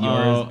it was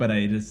Uh-oh. yours, but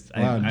I just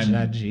Wow, I'm,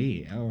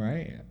 judgy. All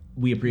right.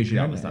 we appreciate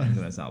all the Goodness. songs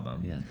in this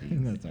album. Yeah.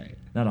 Thanks. That's right.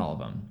 Not all of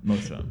them,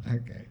 most of them.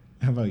 Okay.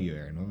 How about you,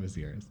 Aaron? What was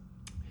yours?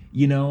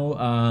 You know,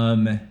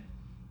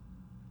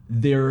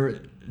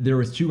 there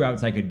was 2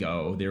 routes I could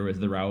go. There was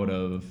the route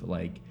of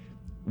like,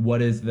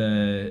 what is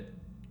the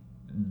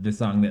the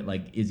song that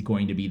like is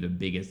going to be the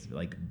biggest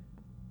like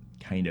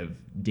kind of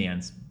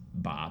dance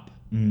bop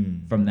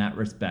from that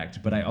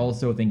respect. But I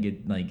also think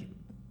it like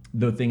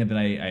the thing that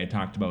I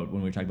talked about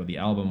when we were talking about the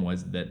album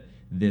was that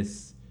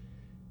this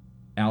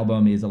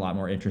album is a lot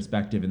more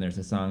introspective, and there's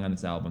a song on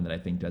this album that I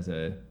think is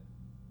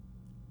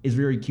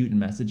very cute in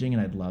messaging,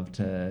 and I'd love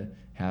to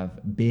have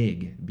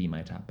Big be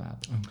my top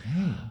bop.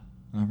 Okay.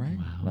 All right.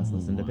 Wow. Let's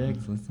listen to Big.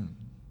 Let's listen.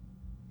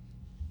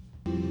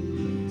 So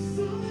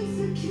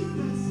insecure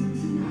about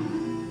something I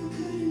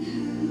couldn't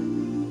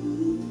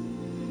help.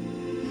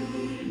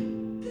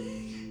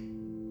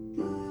 Big,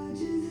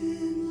 larger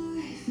than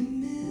life, a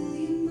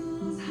million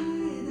miles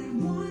high, that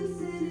once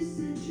in a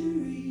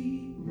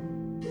century.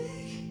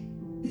 Big,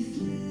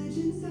 if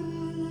legends are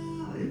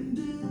loud and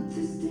built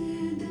to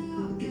stand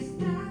out, guess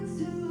that's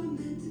who I'm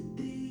meant to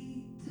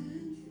be. 10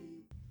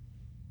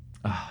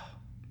 feet.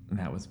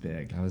 That was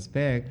big. That was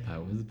big.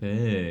 That was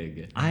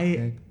big.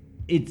 I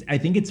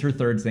think it's her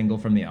third single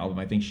from the album.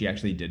 I think she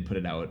actually did put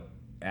it out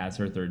as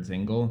her third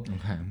single.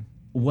 Okay.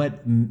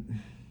 What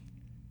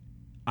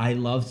I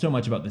love so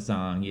much about the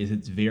song is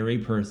it's very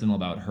personal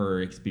about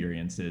her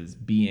experiences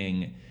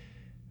being.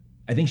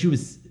 I think she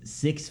was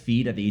 6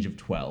 feet at the age of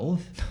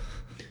 12.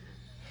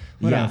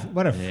 What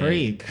a Big,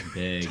 freak.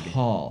 Big.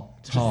 Tall.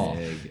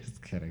 Big.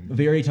 Just kidding.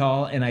 Very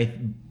tall, and I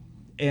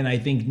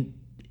think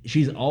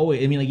she's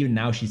always. I mean, like even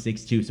now she's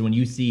 6'2". So when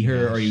you see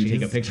her or you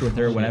take a She's picture with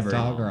her, or tall. whatever,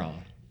 Tall girl.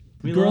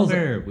 We Girls- love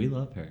her. We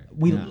love her.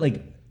 we Yeah.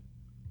 like.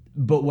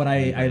 But what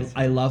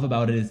I love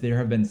about it is there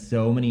have been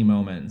so many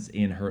moments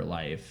in her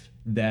life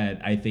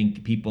that I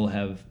think people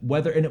have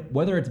whether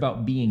it's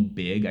about being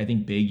big. I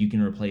think big you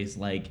can replace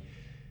like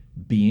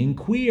being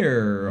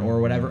queer or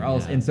whatever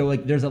else. Yeah. And so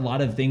like there's a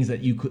lot of things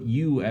that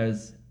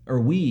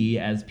we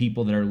as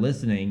people that are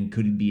listening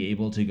could be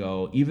able to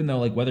go, even though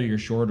like whether you're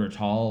short or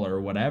tall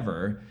or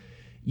whatever,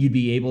 you'd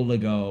be able to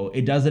go,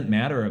 it doesn't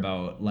matter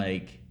about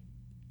like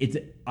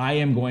I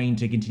am going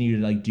to continue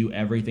to like do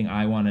everything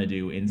I want to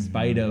do in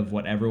spite of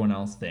what everyone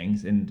else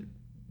thinks and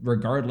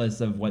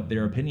regardless of what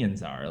their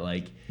opinions are.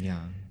 Like,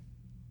 Yeah.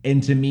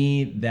 and to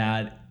me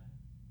that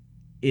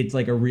it's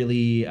like a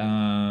really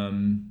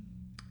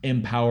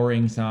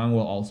empowering song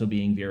while also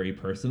being very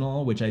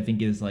personal, which I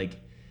think is like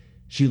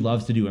she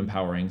loves to do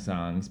empowering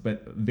songs,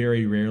 but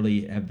very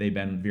rarely have they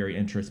been very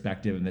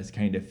introspective, and this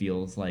kind of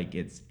feels like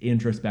it's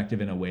introspective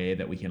in a way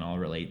that we can all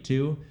relate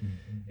to.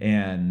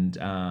 And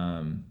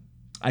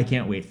I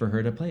can't wait for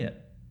her to play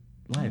it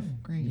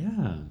live. Great.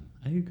 Yeah,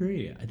 I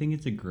agree. I think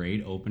it's a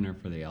great opener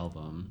for the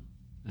album.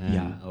 And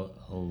Yeah.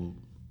 a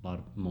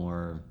lot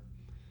more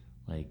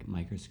like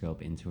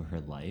microscope into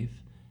her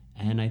life.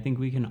 And I think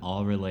we can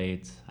all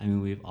relate. I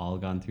mean, we've all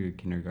gone through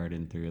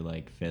kindergarten through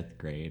like 5th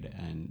grade,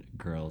 and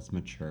girls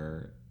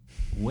mature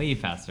way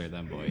faster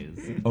than boys.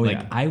 Oh, like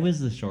yeah. I was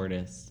the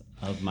shortest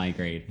of my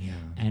grade. Yeah.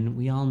 And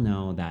we all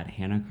know that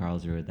Hannah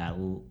Carlsrud, that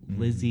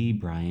Lizzie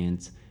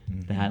Bryant,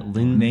 that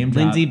Name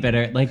drop. Lindsay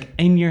Bitter, like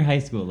in your high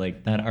school,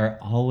 like that are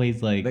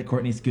always like That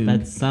Courtney Scoop.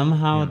 that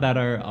somehow that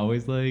are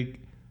always like,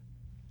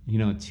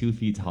 2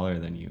 feet taller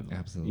than you.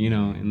 Absolutely.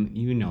 And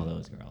you know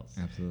those girls.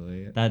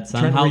 Absolutely. That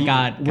somehow were you-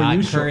 got were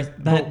you short- cursed.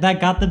 That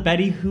got the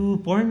Betty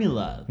Who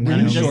formula. Were I'm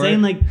you just short?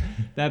 saying, like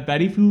that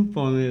Betty Who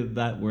formula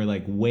that were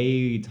like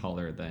way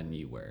taller than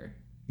you were.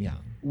 Yeah.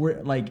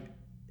 We're like,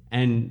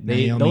 And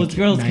Naomi those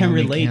girls can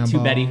Naomi relate Campbell.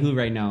 to Betty Who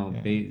right now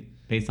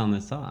based on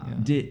this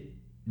song.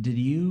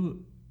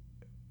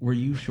 were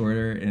you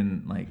shorter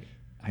in like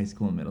high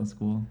school and middle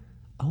school?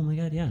 Oh my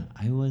god, yeah.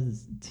 I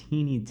was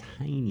teeny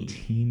tiny.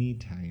 Teeny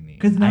tiny.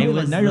 Because now, I you're,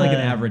 was now you're like an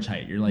the- average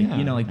height. You're like,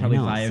 Yeah. like I probably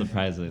know, five,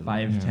 surprisingly.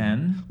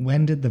 5'10".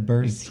 When did the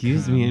burst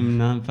Excuse come? me, I'm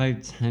not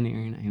 5'10",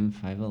 Aaron. I'm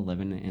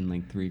 5'11" and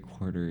like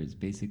 3/4,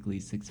 basically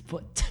 6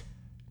 foot.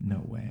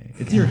 No way.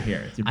 It's your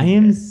hair. It's your I pink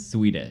am hair.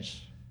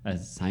 Swedish,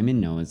 as Simon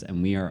knows,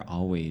 and we are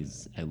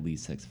always at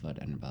least 6 foot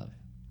and above.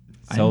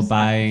 I'm So s-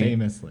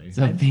 Famously.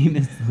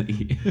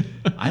 famously,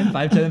 I'm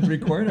 5'10" and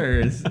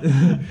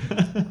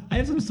 3/4. I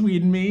have some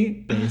Swede in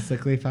me.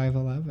 Basically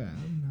 5'11",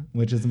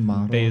 which is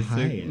model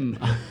height.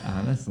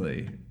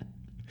 Honestly.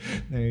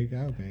 There you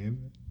go, babe.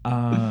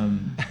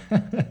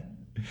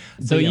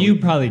 So yeah, you we-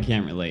 probably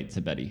can't relate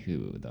to Betty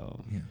Who,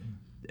 though.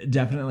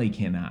 Definitely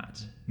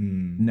cannot.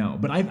 No,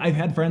 but I've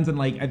had friends and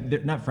like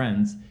they're not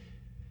friends,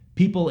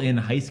 people in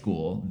high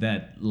school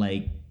that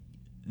like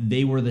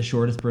they were the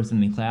shortest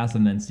person in class,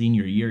 and then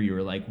senior year you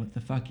were like, what the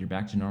fuck, you're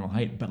back to normal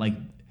height. But like,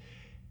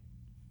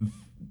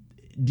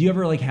 do you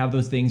ever like have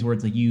those things where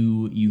it's like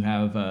you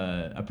have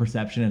a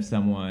perception of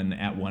someone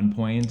at one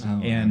point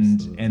Oh, and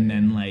absolutely.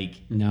 then like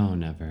No,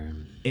 never.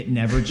 it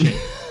never changed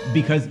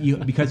because you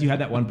had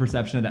that one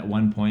perception at that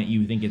one point,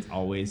 you think it's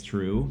always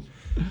true.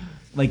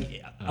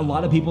 Like a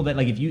lot of people that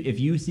like if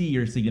you see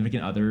your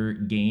significant other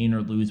gain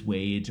or lose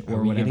weight or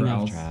Are we whatever getting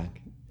else, off track?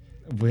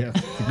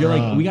 you're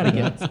like, we gotta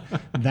get.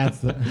 That's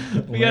the.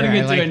 We gotta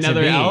get to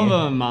another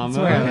album, Mama.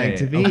 That's where I like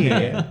to be.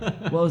 Okay.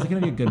 Well, it's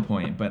gonna be a good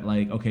point, but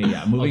like, okay,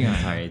 yeah, moving on.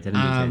 Sorry, didn't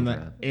mean to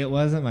interrupt. It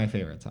wasn't my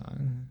favorite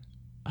song.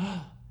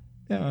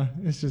 Yeah,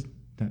 it's just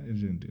it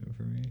didn't do it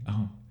for me.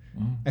 Oh,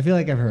 I feel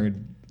like I've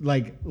heard,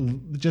 like,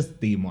 just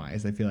theme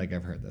wise, I feel like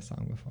I've heard this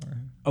song before.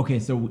 Okay,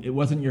 so it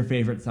wasn't your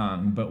favorite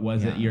song, but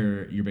was it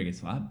Yeah. your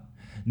biggest flop?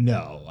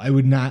 No, I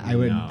would not. I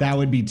would. No. That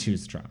would be too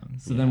strong.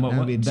 So then what?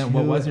 That'd be Then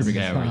what too was your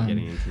biggest Yeah, flop? we're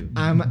getting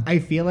into. I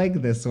feel like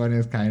this one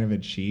is kind of a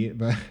cheat,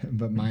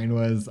 but mine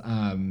was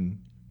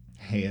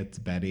 "Hey, It's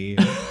Betty."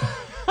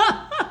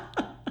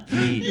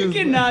 You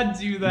cannot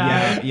do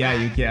that. Yeah,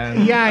 you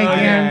can. Yeah, I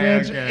can,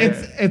 bitch.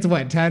 okay. It's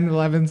what 10,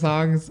 11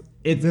 songs.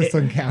 This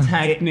one counts.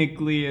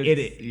 Technically, it's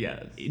It-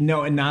 yes.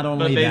 No, and not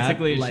only But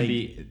basically, that, it like, should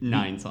be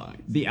 9 songs.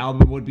 the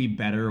album would be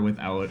better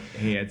without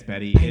 "Hey, It's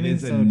Betty." It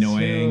is So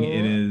annoying. true.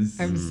 It is.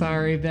 I'm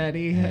sorry,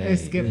 Betty. I Hey,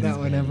 skip it's that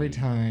one every Betty.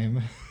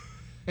 time.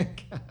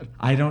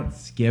 I don't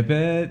skip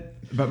it,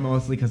 but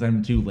mostly because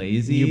I'm too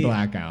lazy. You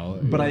black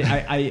out. But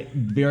I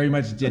very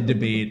much did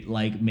debate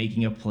like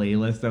making a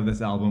playlist of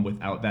this album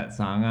without that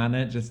song on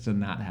it, just to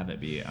not have it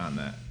be on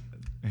that.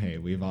 Hey,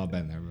 we've all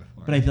been there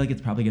before. But I feel like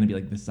it's probably going to be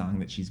like the song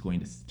that she's going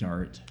to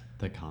start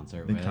The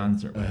concert. the with.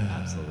 concert with.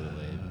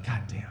 Absolutely.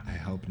 God damn. I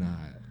hope not.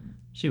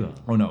 She will.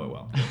 Oh no, it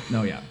will.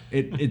 No, yeah,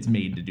 it's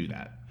made to do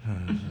that.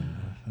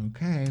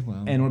 Okay,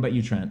 well. And what about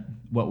you, Trent?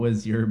 What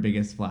was your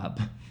biggest flop?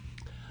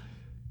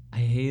 I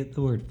hate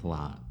the word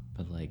flop,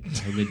 but like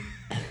I would.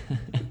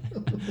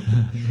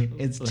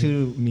 it's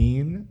too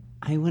mean.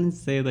 I wouldn't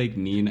say like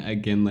mean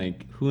again.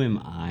 Like who am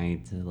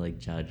I to like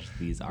judge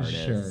these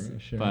artists?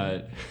 Sure.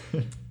 But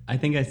I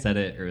think I said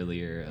it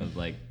earlier of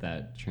like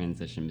that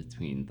transition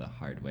between The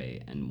Hard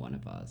Way and One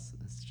of Us.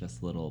 It's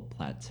just a little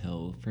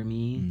plateau for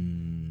me,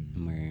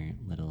 and we're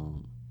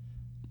little.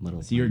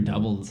 So you're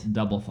notes.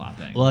 double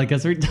flopping. Well, I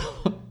guess we're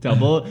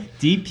double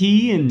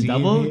DP and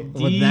double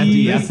Well, D that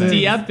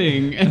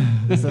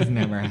DFing. This has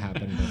never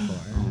happened before.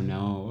 Oh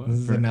no! This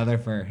is another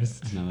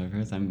first. Another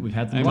first. We've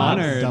had some I'm flops.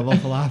 honored. Double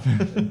flop.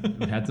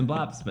 We've had some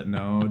flops, but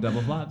no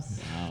double flops.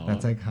 Wow.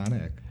 That's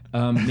iconic.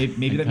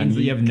 Maybe that means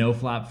that you have no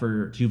flop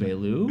for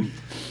Tuvelu.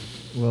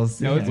 We'll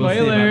see. No We'll see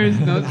spoilers.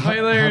 No How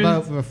spoilers.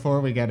 about before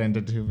we get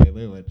into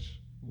Tuvalu, which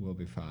will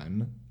be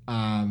fun?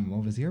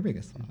 What was your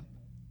biggest flop?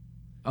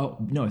 Oh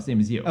no, same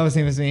as you. Oh,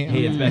 same as me.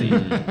 Hey, it's Betty.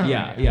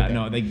 Yeah, Okay.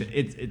 no, like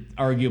it's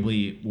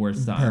arguably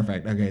worst song.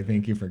 Perfect. Okay,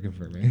 thank you for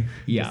confirming.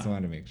 Yeah. Just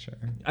want to make sure.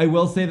 I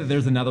will say that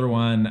there's another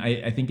one.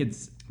 I think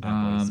it's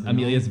voicemail?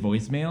 Amelia's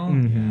voicemail.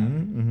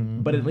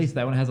 Mm-hmm. But at least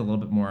that one has a little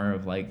bit more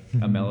of like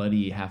a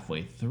melody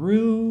halfway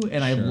through,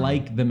 and I Sure.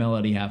 like the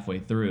melody halfway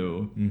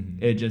through. Mhm.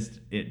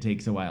 It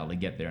takes a while to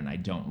get there, and I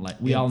don't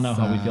like. We all know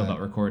how we feel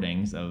about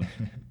recordings of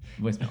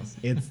voicemails.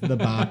 It's the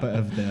bop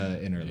of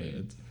the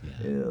interludes.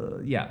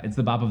 Yeah, it's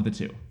the bop of the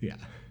two. Yeah.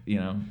 You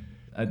know,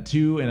 a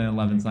 2 and an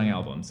 11 song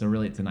album. So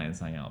really, it's a 9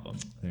 song album.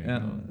 There you Yeah,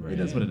 go. it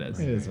is what it is.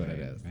 It is what it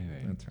is.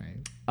 Right. That's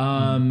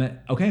right.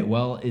 Okay,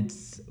 well,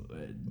 it's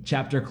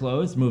chapter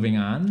closed. Moving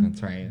on.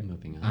 That's right.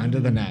 Moving on. On to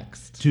the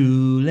next.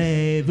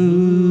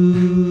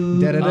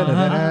 Voulez-vous?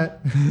 Da-da-da-da-da.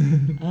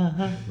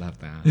 Love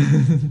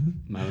that.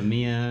 Mamma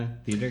Mia,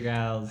 Theater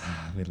Gals.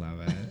 We love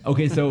it.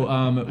 Okay,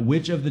 so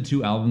which of the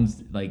two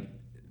albums, like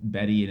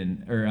Betty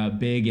and or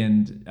Big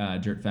and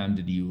Dirt Femme,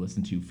 did you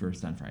listen to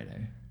first on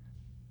Friday?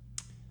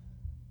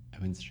 I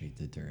went straight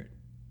to Dirt.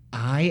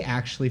 I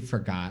actually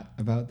forgot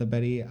about the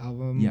Betty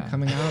album Yeah.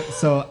 coming out.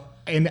 So,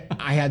 and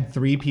I had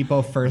 3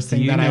 people first thing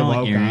Do you that I know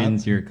woke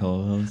Aaron's up. your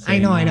co-host? I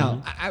know, right I now?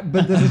 know.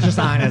 But this is just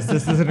honest.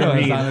 This isn't a No,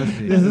 it's read.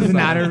 honesty. This is It's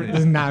not a. honesty. This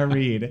is not a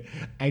read.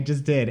 I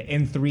just did,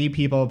 and 3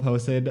 people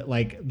posted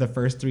like the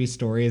first 3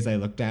 stories I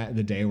looked at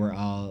the day were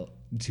all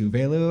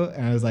Tuvalu,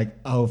 and I was like,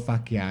 oh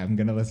fuck yeah, I'm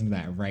gonna listen to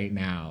that right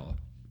now.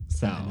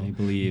 So And I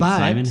believe but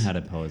Simon had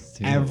a post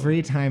too.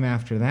 every time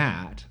after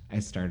that, I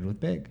started with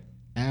Big.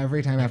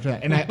 Every time after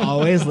that, and I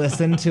always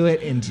listened to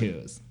it in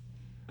 2s.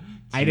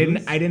 I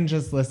didn't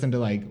just listen to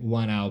like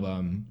one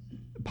album,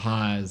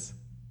 pause,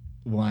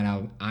 one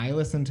album. I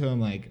listened to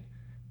them like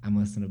I'm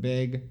listening to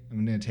Big.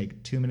 I'm gonna take a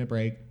 2-minute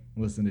break,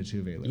 listen to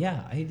Tuvalu.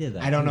 Yeah, I did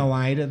that. I don't too. know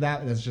why I did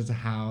that. That's just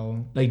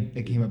how Like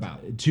it came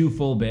about. 2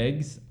 full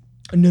bigs.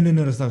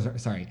 No.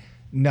 Sorry.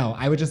 No,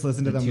 I would just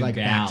listen to them Two like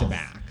back to gals.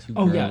 back. Two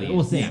Oh yeah, girlies.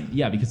 well same.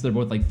 Yeah, because they're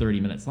both like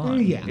 30 minutes long. Oh,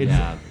 yeah. It's,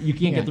 Yeah. You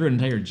can't Yeah. get through an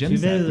entire gym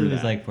set through Tuvalu that.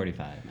 was like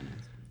 45 minutes.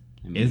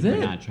 I mean, Is we're it?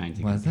 not trying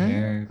to Was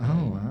compare. it? but,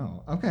 Oh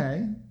wow.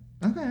 Okay.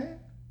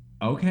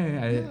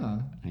 okay, Yeah.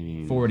 I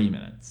mean, 40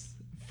 minutes.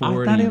 I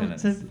 40 thought it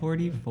minutes. said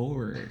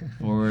 44.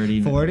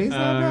 40 40's minutes.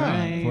 not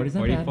bad. Alright, 40's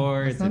not bad.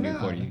 44. That's It's a not new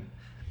bad. 40.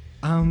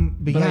 But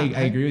But yeah,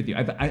 I agree with you.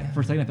 For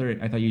a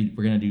second, I thought you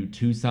were gonna do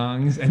 2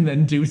 songs and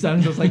then 2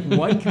 songs. I was like,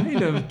 what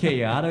kind of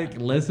chaotic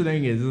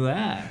listening is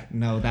that?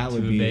 No, that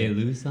would be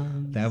Tuvalu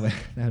songs. that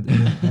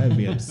would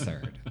be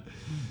absurd.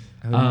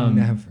 I would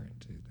never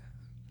do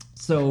that.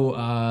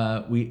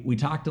 So we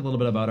talked a little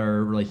bit about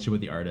our relationship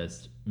with the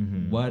artist.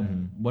 What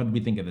did we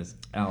think of this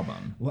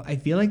album? Well, I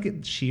feel like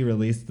she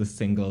released the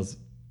singles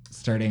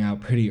starting out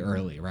pretty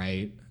early,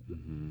 right?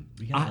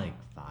 We got I- like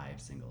 5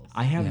 singles.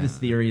 I have Yeah. this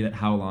theory that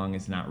How Long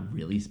is not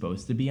really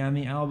supposed to be on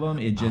the album.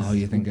 It just Oh,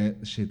 you think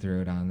she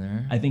threw it on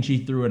there? I think she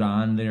threw it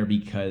on there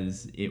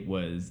because it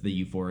was the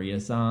Euphoria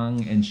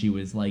song, and she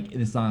was like,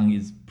 "This song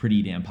is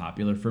pretty damn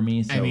popular for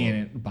me." So I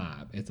mean,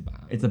 Bob. It's a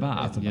Bob. it's a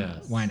bop. It's a Bob.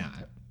 Yes. Why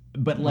not?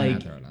 But Why not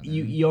like, throw it on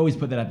you always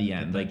put that at the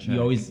end. that Like you check.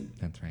 always.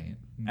 That's right.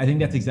 I think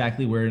that's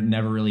exactly where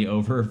 "Never Really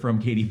Over" from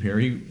Katy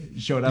Perry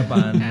showed up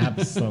on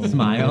Absolutely.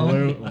 Smile.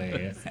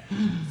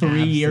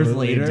 3 years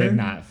Absolutely later. did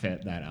not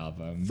fit that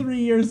album. 3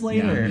 years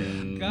later.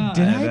 God.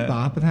 Did I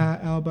bop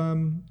that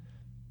album?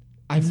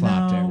 I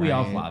flopped it. We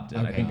all right? flopped it.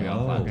 I Okay. think we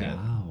all flopped it.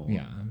 wow.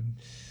 Yeah.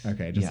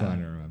 Okay, just Yeah.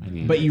 wanted to remember. I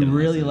mean- But you Didn't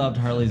really listen. loved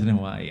Harley's in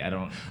Hawaii.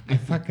 I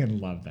fucking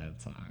love that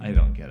song.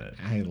 don't get it.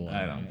 I love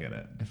I don't get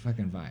it. It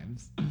fucking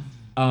vibes.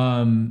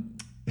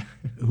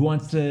 Who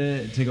wants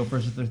to go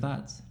first with their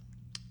thoughts?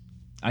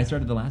 I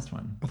started the last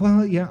one.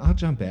 Well, yeah, I'll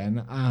jump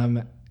in.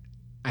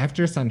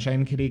 After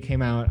Sunshine Kitty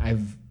came out,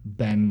 I've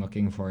been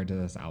looking forward to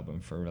this album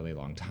for a really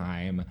long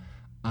time.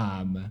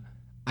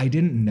 I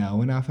didn't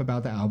know enough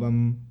about the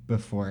album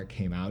before it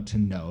came out to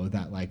know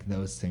that like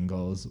those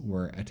singles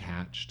were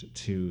attached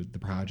to the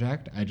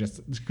project. I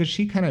just because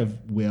she kind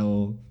of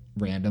will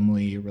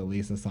randomly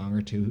release a song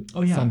or two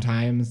Oh, yeah.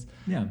 sometimes.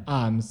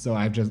 Yeah. So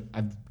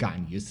I've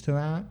gotten used to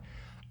that.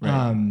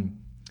 Right.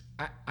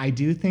 I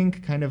do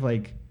think kind of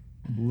like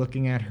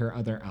looking at her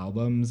other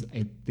albums,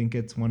 I think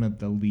it's one of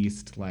the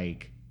least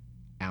like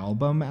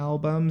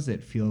albums.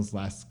 It feels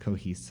less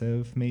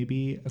cohesive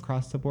maybe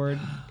across the board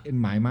in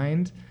my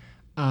mind.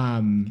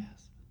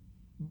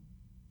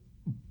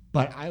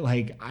 But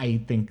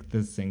I think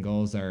the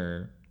singles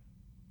are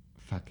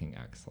fucking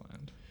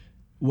excellent.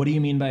 What do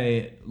you mean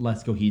by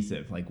less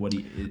cohesive? Like, what do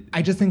you?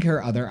 I just think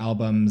her other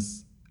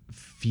albums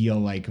feel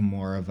like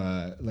more of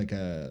a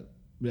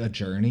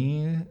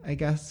journey, I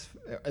guess.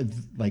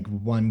 Like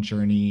one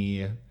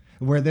journey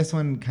where this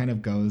one kind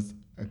of goes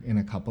in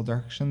a couple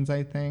directions,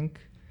 I think.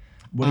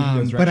 What do you think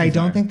those but I directions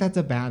don't are? think that's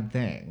a bad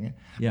thing.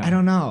 Yeah. I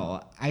don't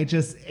know.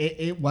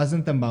 It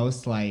wasn't the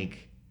most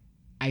like,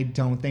 I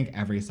don't think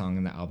every song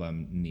in the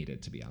album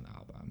needed to be on the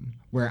album,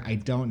 where I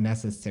don't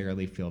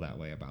necessarily feel that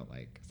way about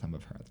like some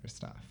of her other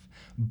stuff.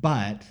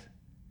 But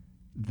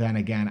then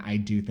again, I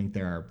do think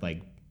there are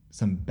like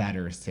some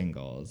better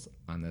singles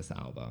on this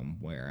album,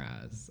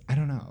 whereas I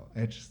don't know.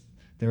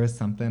 There was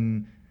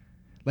something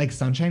like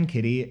Sunshine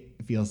Kitty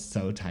feels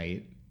so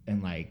tight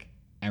and like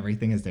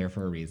everything is there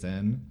for a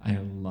reason. I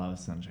love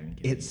Sunshine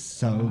Kitty. It's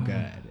so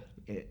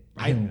good.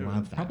 I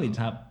love that. Probably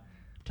album.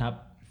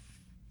 top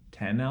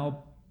 10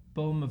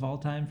 album of all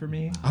time for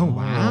me. Oh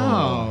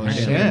wow! I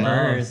Shit.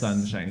 love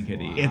Sunshine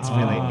Kitty. It's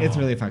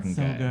really fucking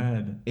so good.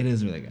 good. It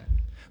is really good.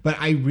 But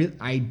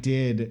I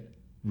did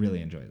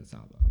really enjoy this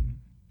album.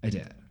 I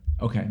did.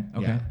 Okay.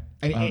 Yeah.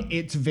 And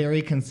it's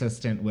very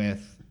consistent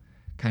with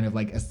kind of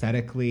like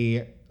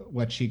aesthetically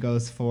what she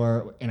goes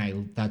for,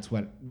 and that's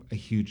what a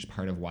huge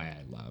part of why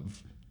I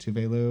love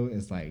Tuvalu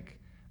is like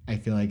I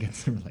feel like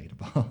it's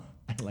relatable.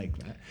 I like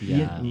that.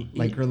 Yeah.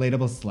 Like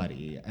relatable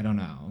slutty. I don't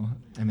know.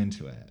 I'm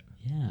into it.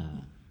 Yeah.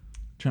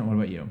 Trent, what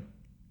about you?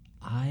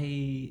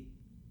 I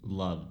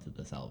loved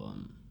this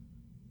album,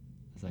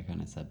 as I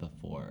kind of said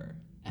before.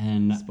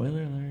 And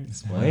Spoiler alert.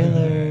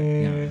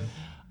 spoiler.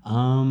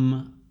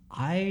 Yeah.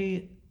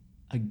 I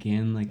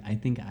again I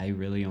think I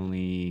really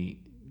only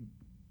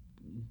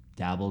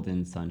dabbled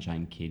in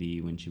Sunshine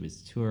Kitty when she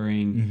was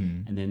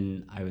touring, and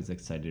then I was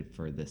excited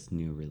for this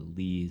new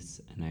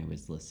release, and I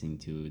was listening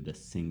to the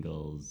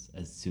singles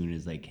as soon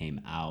as they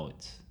came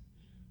out,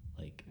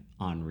 like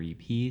on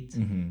repeat.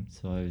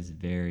 So I was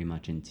very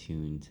much in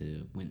tune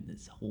to when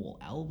this whole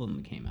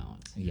album came out.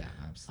 Yeah,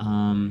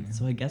 absolutely.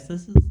 So I guess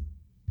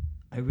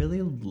I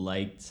really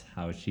liked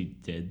how she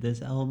did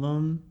this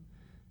album,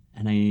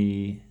 and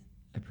I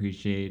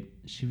appreciate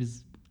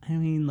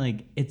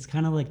it's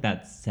kind of like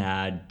that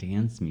sad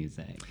dance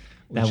music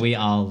that we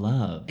all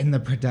love. And the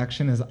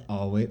production is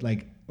always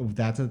like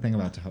that's the thing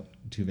about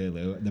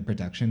Tuvalu. The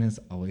production is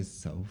always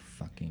so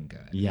fucking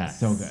good. Yes.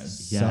 So good.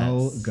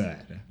 So Yes.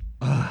 good.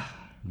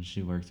 And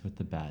she works with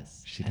the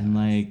best. She and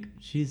does.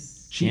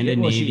 she's She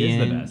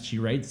Scandinavian. is the best. She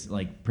writes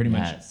like pretty much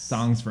Yes.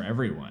 songs for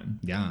everyone.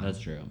 Yeah. That's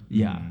true.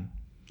 Yeah.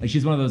 Like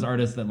she's one of those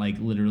artists that like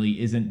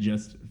literally isn't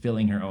just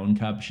filling her own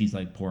cup. She's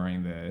like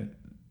pouring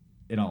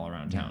it all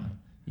around town.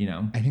 You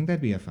know? I think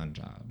that'd be a fun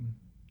job.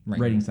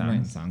 Writing songs.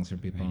 Writing songs for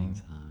people. Writing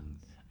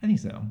songs. I think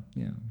so.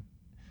 Yeah.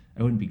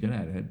 I wouldn't be good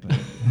at it, but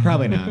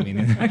Probably not. I mean,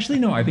 actually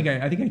no, I think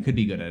I could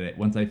be good at it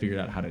once I figured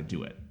out how to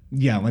do it.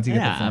 yeah. Once you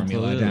get Yeah, the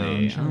formula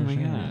absolutely. down. Oh my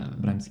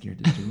God. But I'm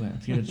scared to do it.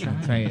 I'm scared to try.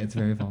 That's right. It's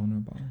very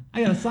vulnerable.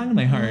 I got a song in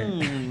my heart.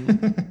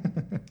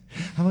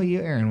 How about you,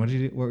 Aaron? What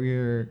were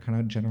your kind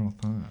of general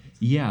thoughts?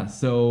 Yeah,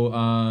 so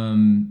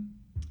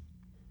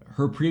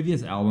her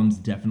previous albums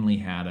definitely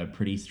had a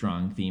pretty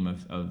strong theme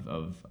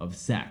of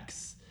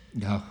sex.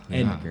 Oh,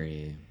 And- I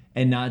agree.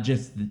 And not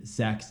just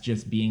sex,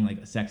 just being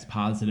like sex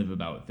positive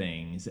about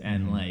things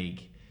and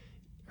like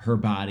her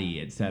body,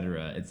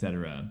 etc.,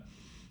 etc.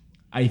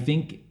 I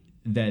think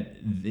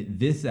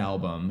this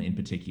album in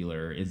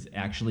particular is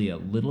actually a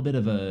little bit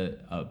of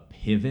a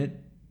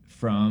pivot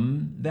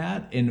from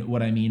that. And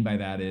what I mean by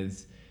that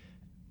is,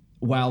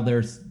 while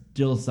there's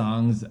still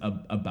songs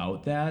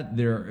about that,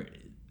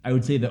 I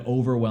would say the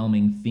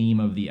overwhelming theme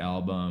of the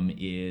album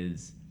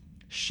is,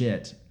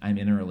 shit, I'm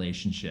in a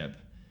relationship.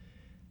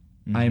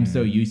 I am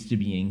so used to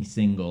being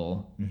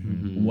single.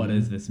 What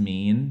does this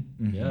mean?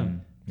 Yeah.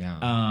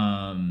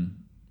 Yeah.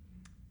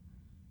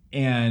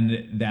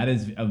 And that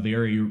is a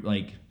very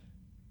like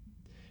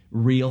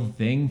real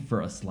thing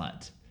for a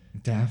slut.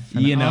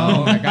 Definitely. You know?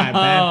 Oh my God.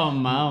 Oh,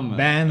 mama.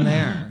 Been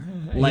there.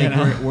 Like You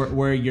know?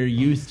 where you're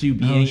used to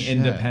being shit.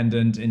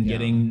 independent and Yeah.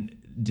 getting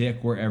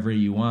dick wherever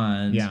you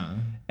want. Yeah.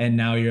 And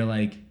now you're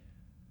like,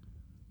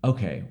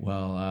 okay,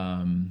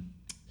 well,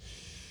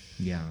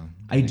 Yeah.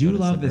 I do go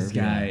to love this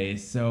suburbia. guy,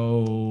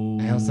 so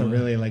I also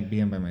really like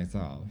being by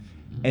myself.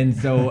 and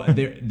so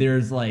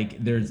there's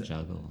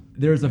Juggle.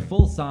 a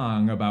full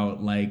song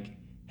about like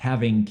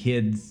having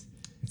kids,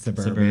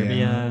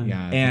 Suburbia.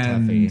 Yeah. It's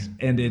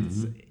a and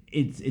toughie.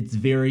 it's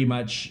very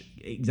much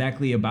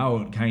exactly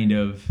about kind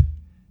of,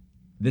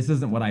 this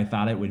isn't what I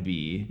thought it would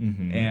be,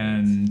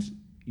 and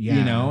you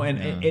Yeah, know,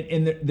 and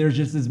yeah. there's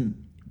just as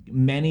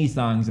many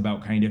songs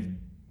about kind of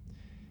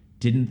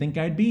didn't think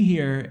I'd be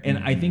here, and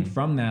I think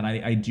from that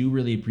I do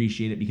really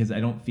appreciate it, because I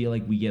don't feel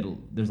like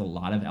there's a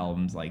lot of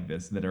albums like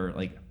this that are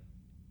like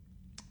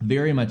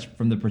very much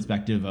from the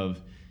perspective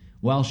of,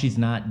 while she's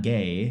not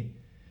gay,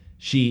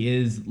 she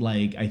is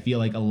like, I feel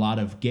like a lot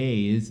of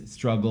gays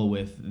struggle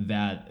with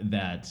that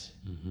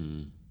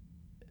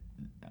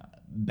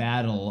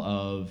battle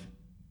of,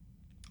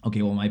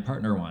 okay, well, my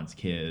partner wants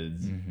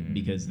kids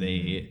because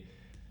they,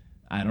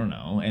 I don't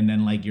know. And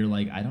then like, you're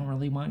like, I don't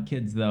really want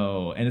kids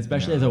though. And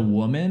especially as a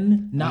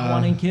woman not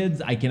wanting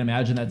kids, I can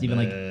imagine that's even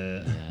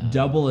like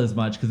double as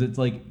much, because it's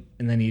like,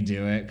 And then you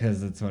do it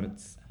because it's what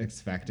it's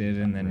expected,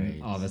 and then Right.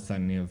 all of a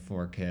sudden you have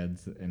 4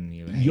 kids, and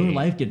you your hate-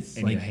 life gets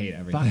and like you hate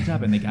everything. fucked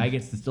up, and the guy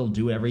gets to still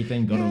do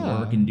everything, go to Yeah.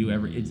 work and do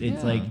it's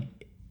Yeah. like,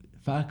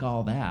 fuck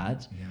all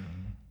that. Yeah.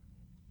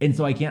 And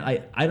so I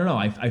don't know.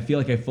 I feel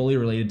like I fully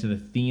related to the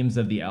themes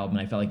of the album.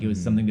 I felt like it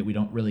was something that we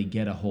don't really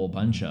get a whole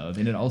bunch of.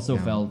 And it also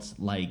Yeah. felt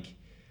like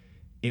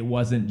it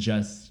wasn't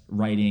just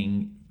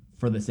writing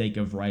for the sake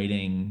of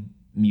writing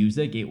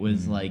music. It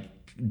was like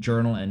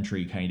journal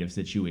entry kind of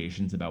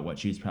situations about what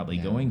she's probably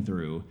going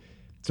through.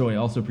 So I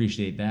also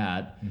appreciate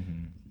that.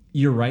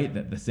 You're right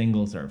that the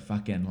singles are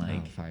fucking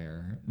like,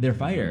 Fire. they're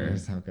fire. They're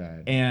so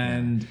good.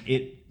 And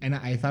And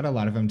I thought a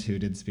lot of them too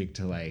did speak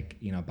to like,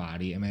 you know,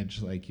 body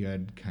image, like you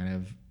had kind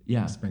of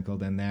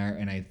sprinkled in there.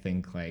 And I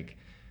think like,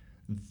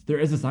 there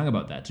is a song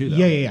about that too, though.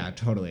 yeah,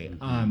 totally.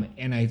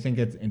 And I think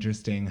it's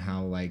interesting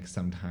how like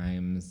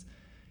sometimes,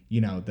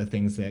 you know, the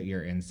things that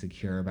you're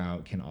insecure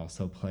about can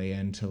also play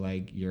into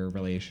like your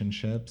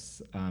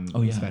relationships,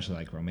 especially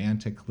like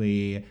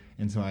romantically.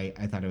 And so I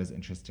thought it was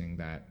interesting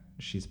that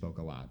she spoke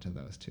a lot to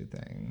those two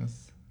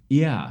things.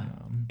 Yeah.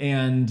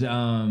 And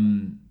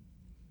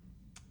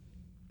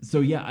so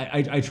yeah,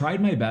 I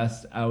tried my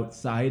best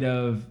outside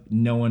of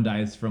No One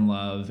Dies from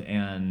Love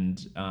and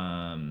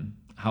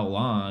How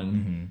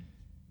Long.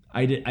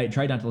 I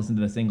tried not to listen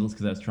to the singles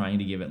because I was trying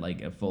to give it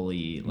like a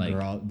fully like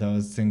Girl,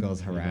 those singles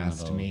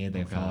harassed vote. me.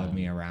 They followed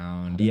me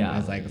around. Yeah. I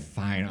was like,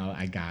 fine,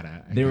 I got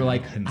it. they were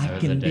like, And I so-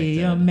 can be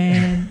a addicted.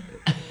 man.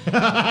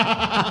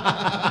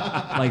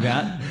 Like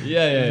that.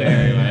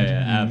 Very much.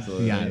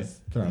 Absolutely. yes,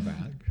 throwback.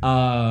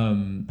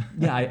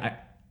 Yeah,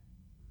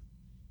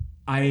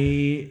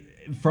 I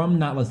from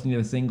not listening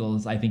to the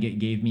singles, I think it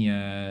gave me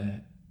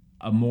a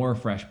more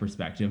fresh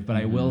perspective. But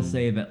I will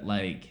say that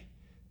like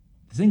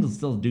the singles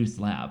still do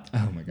slap.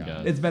 Oh my god.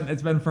 Yeah. It's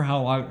been for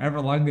how long, ever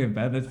long they've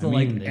been. It's still mean,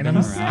 like, they've And been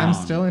I'm around.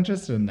 still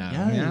interested in them.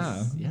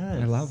 Yes, Yeah.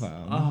 yes. I love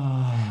them.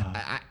 oh,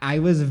 I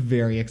was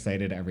very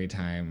excited every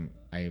time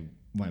I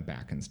went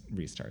back and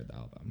restarted the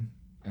album.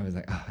 I was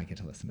like, oh, I get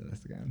to listen to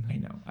this again. I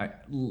know.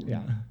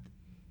 Yeah.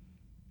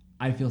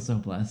 I feel so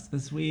blessed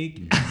this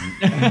week.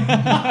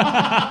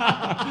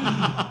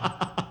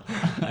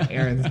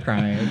 Aaron's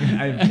crying.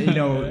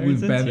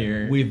 We've There's a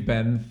tear.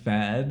 been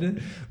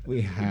fed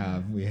We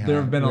have. There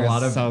have been a We're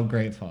lot of- so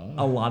grateful.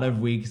 a lot of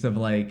weeks of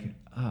like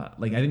I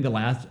think the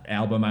last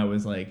album I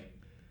was like,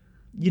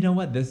 you know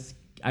what, this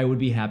I would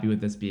be happy with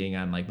this being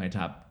on like my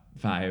top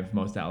 5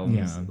 most albums,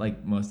 Yeah.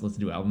 like most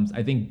listened to albums.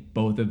 I think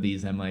both of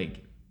these I'm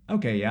like,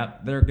 okay, yeah,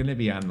 they're gonna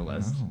be on the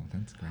list. Oh,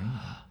 that's great.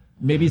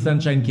 Maybe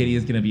Sunshine Kitty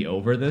is gonna be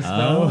over this Oh,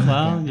 though.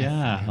 well,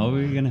 yeah. How are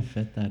we going to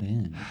fit that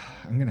in?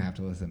 I'm gonna have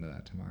to listen to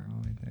that tomorrow,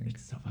 I think.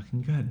 It's so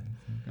fucking good.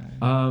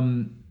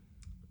 Okay.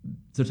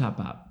 So Top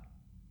Pop.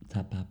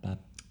 Tap, tap, tap.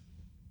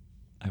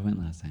 I went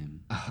last time.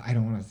 I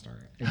don't want to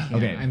start. I can't.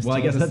 Okay, I'm well, I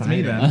still guess that's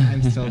me deciding. then.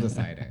 I'm still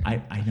deciding.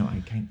 I know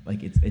I kind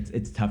like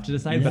it's tough to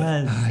decide, but I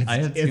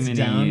had too It's many.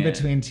 down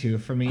between 2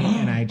 for me,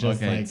 and I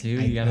just Okay, like 2.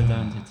 I- You got it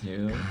down to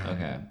 2.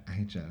 Okay.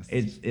 I just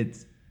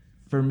it's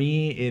for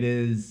me it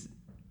is.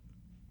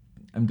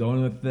 I'm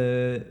going with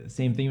the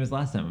same theme as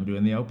last time. I'm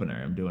doing the opener.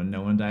 I'm doing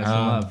No One Dies from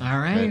Love. all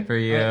right. Good for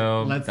you.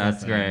 Let's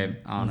That's listen. great, Let's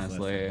honestly.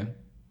 listen.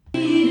 It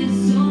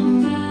is so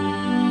fine.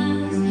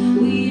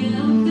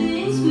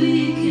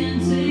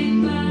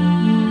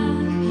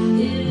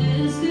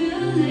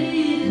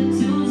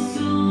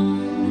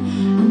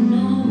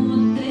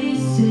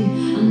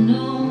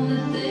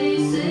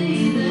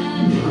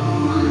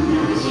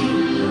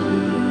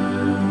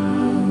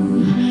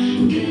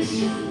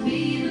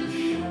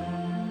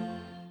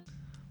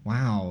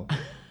 Wow.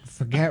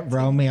 Forget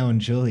Romeo and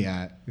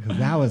Juliet, because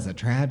that was a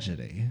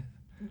tragedy.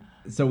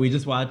 So we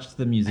just watched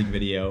the music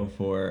video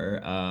for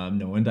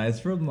No One Dies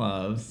from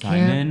Love.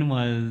 Simon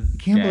was.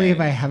 Can't believe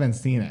I gay. haven't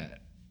seen it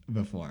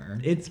before.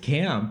 It's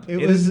camp.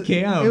 It is was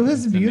camp. It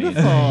was It's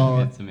beautiful.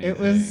 amazing. It's It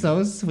was amazing.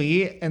 so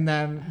sweet, and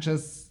then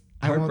just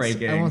I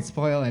Heartbreaking. won't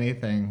spoil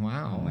anything.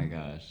 Wow. Oh my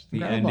gosh. The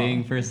Incredible.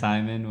 ending for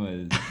Simon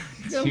was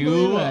Couldn't too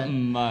believe it.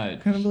 much.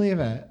 Couldn't believe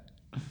it.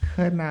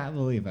 Could not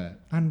believe it.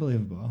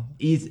 Unbelievable.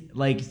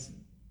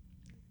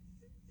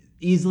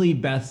 Easily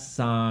best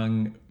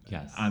song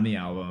Yes. on the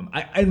album,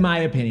 in my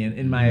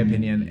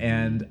opinion.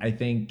 And I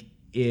think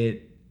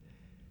it's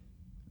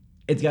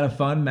got a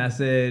fun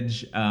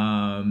message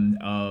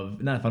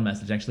of not a fun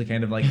message, actually,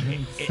 kind of like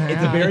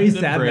it's a very It's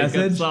a sad breakup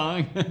message.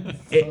 song.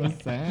 So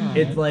sad.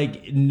 It's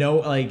like no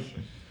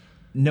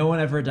one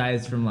ever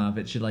dies from love.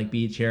 It should like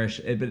be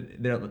cherished.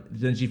 But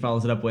then she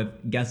follows it up with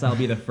 "Guess I'll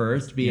be the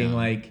first," being Yeah.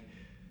 like,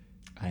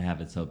 I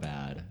have it so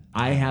bad.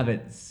 "I have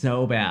it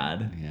so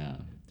bad." Yeah.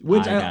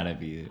 Which I I- gotta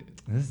be.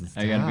 This is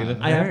I gotta be tough.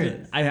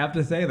 the I have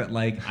to say that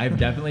like I've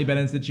definitely been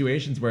in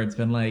situations where it's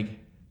been like,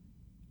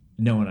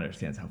 no one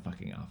understands how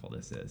fucking awful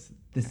this is.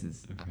 This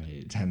is.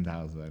 Right.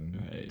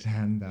 10,000. Right.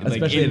 10,000. Like,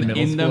 Especially in in-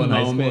 middle in school the and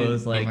high school, moment- it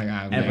was like Oh my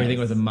God, everything yes.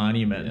 was a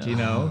monument, you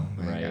know?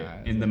 Oh my Right.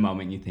 God. In the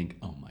moment, you think,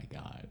 "Oh my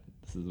god,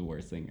 this is the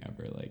worst thing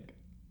ever." Like,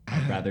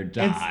 I'd rather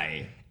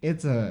die.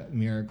 It's a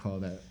miracle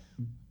that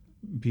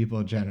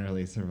people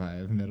generally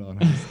survive middle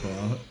and high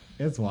school.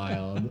 It's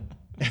wild.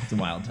 It's a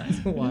wild time.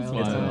 wild. It's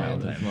a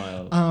wild It's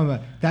time. wild.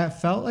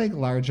 That felt like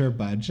larger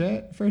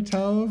budget for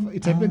Tove.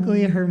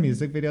 Typically, her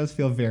music videos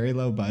feel very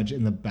low budget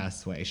in the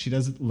best way. She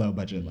does low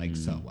budget like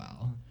so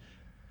well.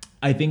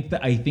 I think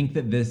that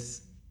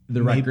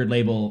the record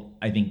label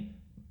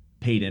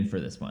paid in for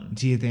this one.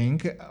 Do you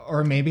think?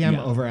 Or maybe I'm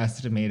Yeah.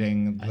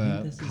 overestimating think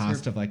the this is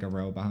cost her- of like a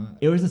robot.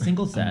 It was a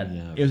single set.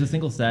 yeah. It was a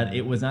single set.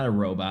 It was not a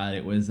robot.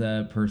 It was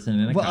a person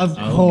in a Well, of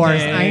costume.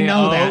 course, I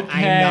know that.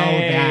 I know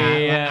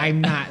okay. that.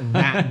 I'm not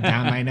that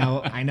dumb.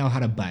 I know how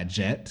to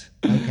budget.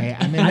 Okay,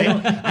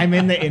 I'm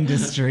in the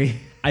industry.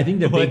 I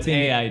think the big What's thing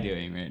AI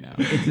doing right now?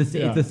 it's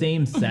the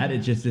same set. It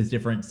just is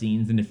different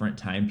scenes and different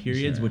time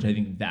periods, Sure. which I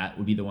think that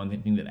would be the one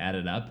thing that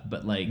added up.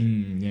 But like,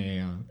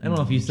 Yeah. I don't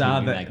know if you saw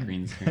Shooting that. that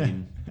green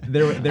screen.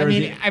 There I was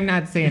mean, I'm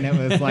not saying it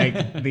was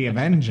like the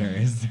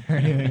Avengers or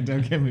anything.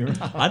 Don't get me wrong.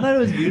 I thought it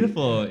was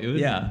beautiful. It was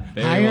Yeah.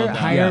 very well done.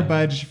 Higher Yeah.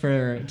 budge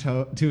for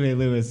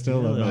Tuvelu is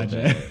still low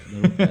budget.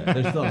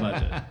 there's still a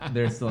budget.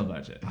 There's still a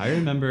budget. I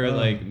remember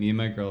like me and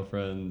my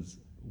girlfriends,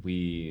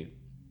 we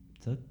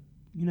took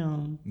Yeah,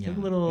 a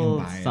little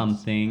imbibed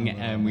something a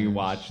little and we bit,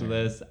 watched sure.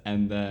 this,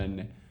 and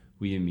then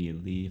we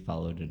immediately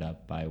followed it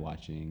up by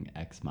watching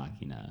Ex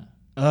Machina.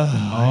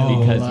 Ugh,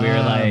 Because I we were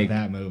love like-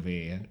 that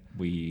movie.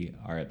 We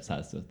are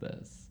obsessed with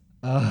this.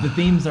 The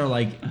themes are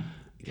like kind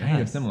of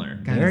Yes. similar.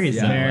 Kind Very of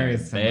similar. very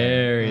similar.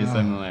 Very Ugh.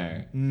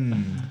 similar.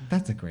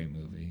 That's a great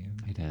movie.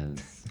 It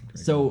is.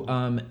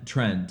 So,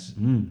 Trent,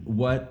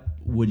 what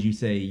would you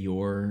say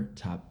your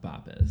top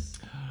bop is?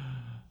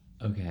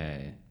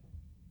 Okay.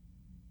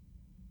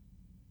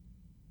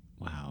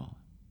 Wow.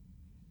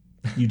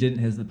 You didn't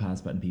hit the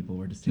pause button, people.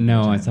 We're just taking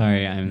No, our I'm time.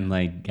 sorry. I'm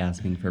like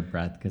gasping for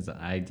breath because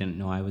I didn't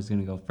know I was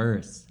gonna go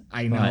first.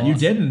 I know. You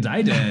didn't.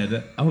 I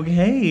did.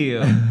 Okay.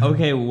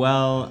 Okay.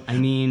 Well, I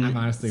mean, I'm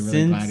honestly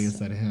really glad you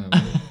said him,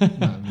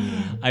 not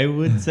me. I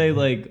would say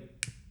like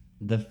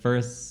the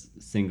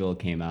first single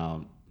came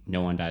out,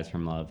 "No One Dies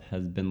from Love,"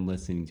 has been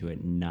listening to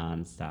it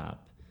nonstop,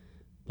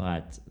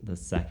 but the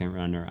second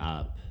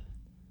runner-up.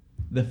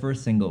 The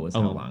first single was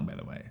How Oh. Long, by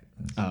the way.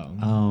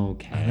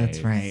 Okay.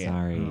 that's right.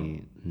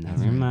 Sorry.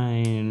 Never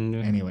mind.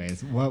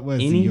 Anyways, what was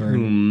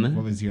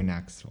Anywhom. your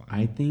next one?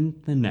 I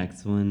think the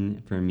next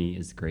one for me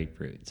is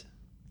Grapefruit.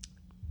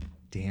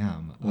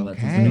 Damn. Well, that's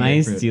Okay. a Am I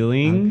Grapefruit.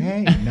 stealing?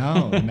 Okay.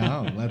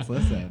 No. Let's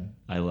listen.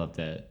 I loved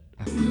it.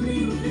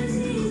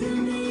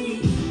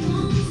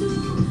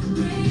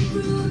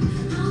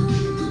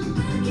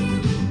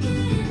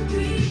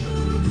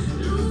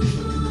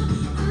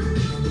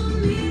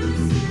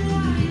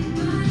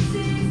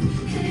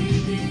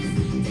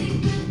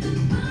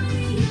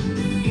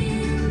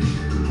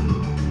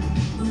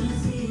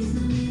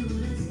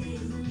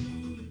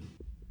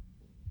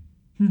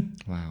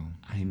 Wow.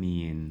 I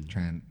mean,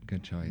 Trent,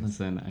 good choice.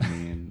 listen, I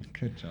mean,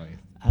 Good choice.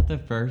 at the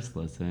first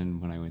listen,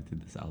 when I went through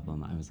this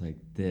album, I was like,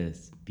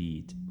 this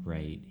beat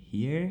right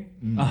here.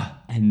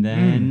 And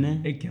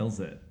then, It kills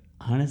it.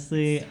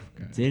 honestly,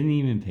 good. didn't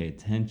even pay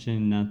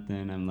attention,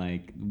 nothing. I'm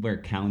like,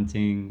 we're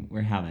counting,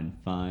 we're having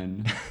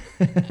fun.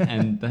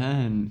 And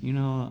then,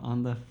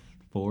 on the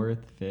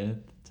fourth,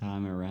 fifth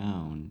time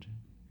around,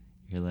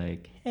 you're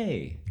like,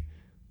 hey,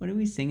 what are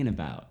we singing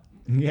about?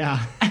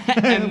 Yeah.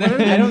 And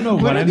then, I don't know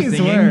what are I'm these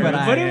singing, words? but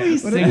what are we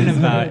What are singing these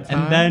about? words, huh?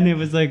 And then it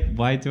was like,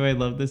 why do I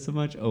love this so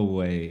much? Oh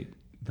wait,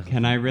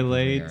 can I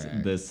relate? lyrics.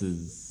 This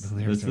is The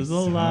lyrics this is are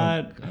a so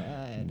lot.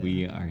 good.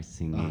 We are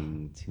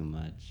singing too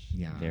much.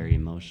 Yeah. Very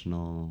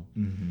emotional.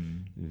 Mm-hmm.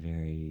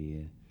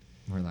 Very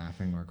We're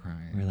laughing, we're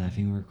crying. We're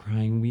laughing, we're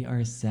crying, we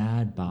are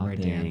sad,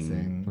 bopping.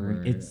 dancing,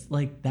 we're- It's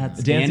like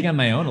that's Dancing on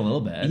my own a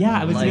little bit. Yeah,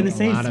 I was Like, gonna a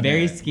say lot it's of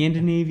very it.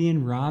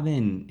 Scandinavian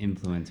Robin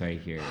influence right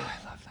here.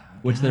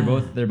 which they're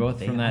both They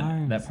from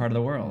are. that part of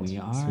the world. We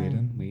are.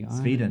 Sweden. We are.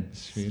 Sweden.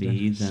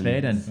 Sweden.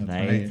 Sweden.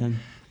 Sweden.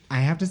 I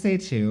have to say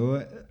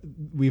too,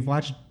 we've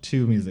watched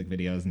 2 music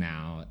videos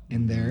now,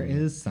 and there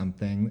is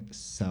something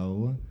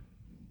so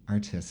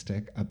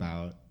artistic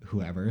about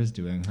whoever is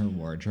doing her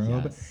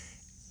wardrobe.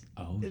 Yes.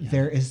 Oh, yeah.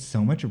 There is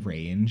so much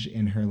range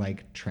in her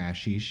like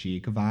trashy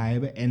chic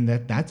vibe, and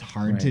that's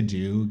hard to Right.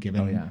 do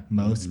given Oh, yeah.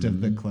 most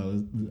of the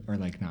clothes are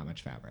like not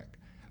much fabric.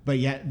 But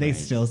yet they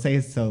still say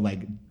so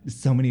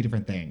many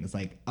different things.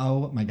 Like,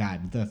 oh my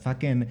god, the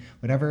fucking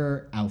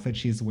whatever outfit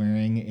she's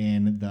wearing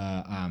in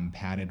the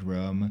padded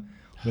room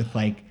with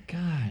like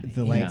God,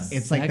 the like yeah.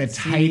 it's like the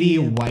sexy, tidy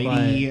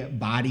whitey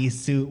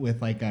bodysuit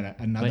with like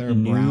another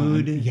But brown.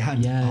 nude, Yeah,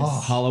 yes. oh,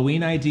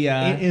 Halloween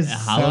idea. it is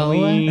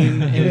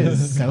Halloween. It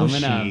is so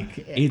coming up.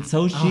 chic. It's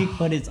so chic,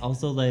 but it's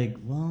also like,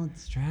 well,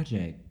 it's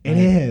tragic. It but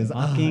is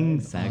fucking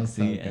it's all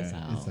sexy so as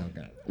good. hell. It's so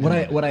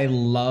good. What I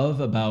love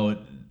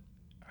about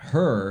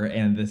her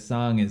and this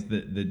song is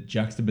the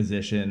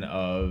juxtaposition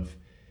of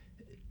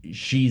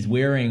she's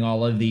wearing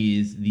all of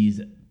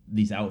these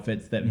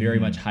outfits that very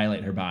much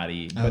highlight her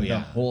body, but the yeah.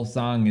 whole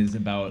song is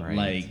about Right.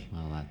 like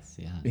well, that's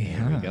there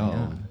Yeah, we go.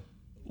 yeah.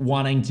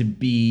 wanting to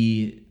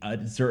be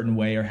a certain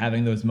way or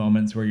having those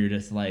moments where you're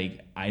just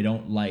like, I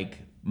don't like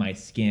my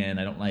skin,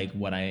 I don't like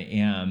what I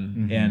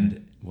am,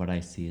 and What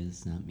I see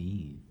is not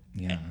me.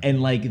 Yeah.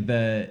 and like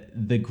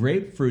the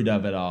grapefruit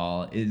of it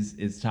all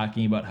is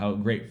talking about how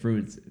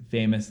grapefruits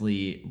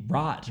famously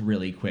rot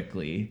really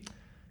quickly,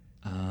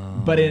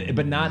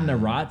 but not in a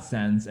rot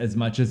sense as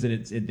much as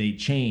they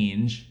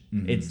change.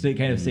 It's to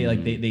kind of say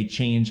like they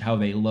change how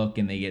they look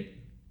and they get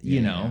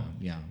you know,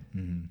 Yeah.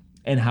 Mhm.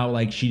 and how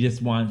like she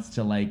just wants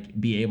to like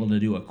be able to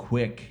do a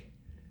quick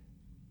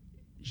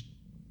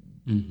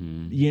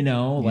Mm-hmm. you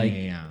know like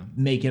yeah.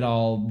 make it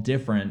all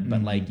different,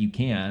 but like you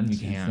can't. You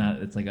It's can't. not.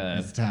 It's like a.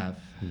 It's tough.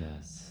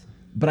 Yes.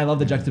 But I love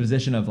the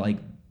juxtaposition of like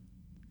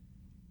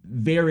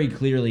very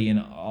clearly in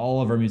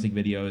all of her music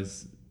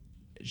videos,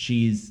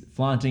 she's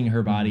flaunting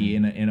her body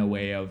in a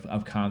way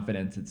of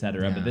confidence,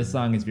 etc. Yeah. But this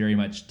song is very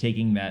much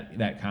taking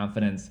that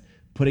confidence,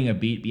 putting a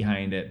beat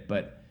behind it,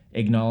 but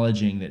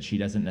acknowledging that she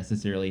doesn't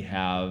necessarily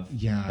have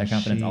that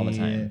confidence all the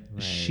time.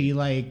 She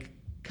like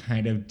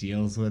kind of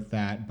deals with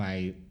that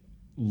by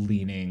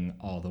leaning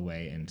all the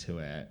way into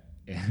it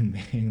and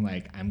being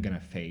like, I'm gonna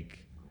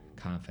fake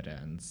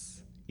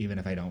confidence even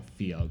if I don't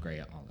feel great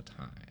all the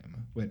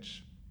time,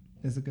 which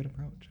is a good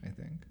approach, I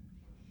think.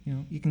 You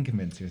know, you can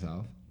convince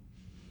yourself.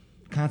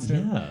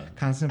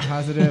 Constant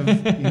positive,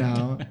 you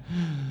know.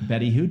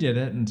 Betty Who did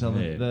it until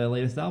Right. the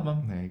latest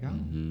album. There you go.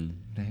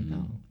 There you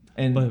go.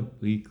 And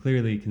But we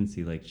clearly can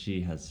see like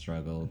she has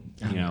struggled,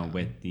 Oh, you know,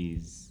 with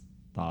these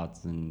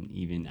thoughts, and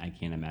even I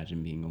can't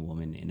imagine being a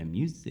woman in a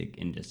music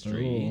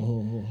industry.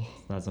 So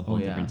that's a whole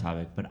yeah. different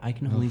topic. But I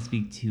can only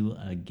speak to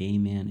a gay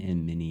man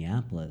in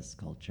Minneapolis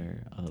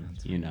culture of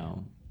you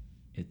know,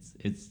 it's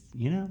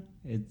you know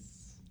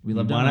it's We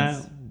love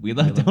donuts. We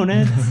love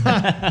donuts.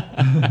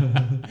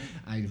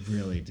 I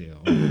really do.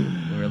 we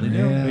really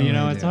do. Yeah. But, you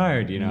know, we it's do.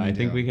 hard. You know, We I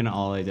think do. we can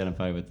all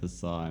identify with this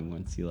song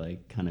once you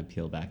like kind of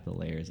peel back the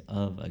layers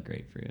of a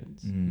grapefruit.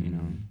 You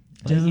know,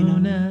 But, you know-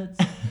 Donuts.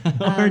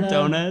 or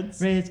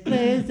donuts. Rich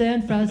glazed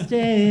and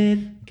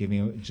frosted. Give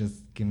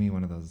me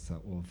one of those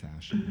old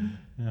fashioned.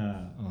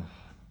 Oh,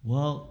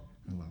 Well,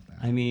 I love that.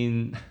 I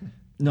mean,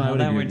 No, I now would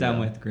that agree we're with done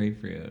you. with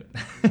grapefruit,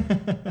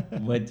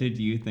 what did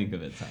you think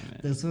of it, Simon?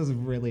 This was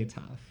really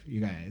tough, you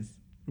guys.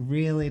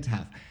 Really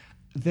tough.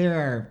 There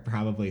are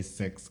probably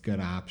 6 good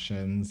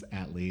options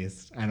at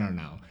least. I don't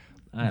know.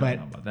 I don't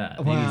know about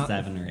that. Maybe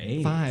 7 or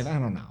 8. 5, I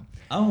don't know.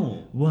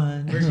 Oh,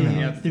 1,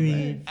 Virginia, 2,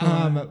 3,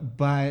 4.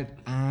 But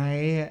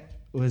I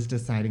was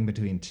deciding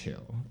between 2.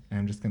 And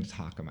I'm just going to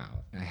talk them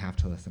out. I have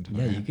to listen to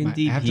yeah, you can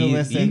I have to DP.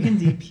 listen. You can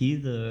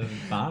DP the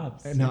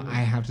bops. No, I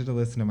have to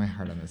listen to my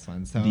heart on this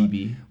one. So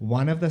DB.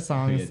 one of the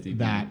songs DB.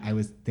 that I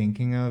was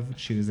thinking of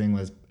choosing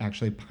was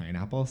actually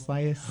Pineapple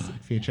Slice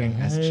featuring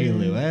S.G.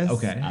 Lewis.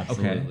 Okay.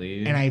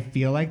 Absolutely. And I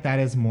feel like that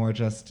is more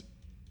just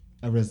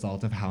a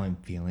result of how I'm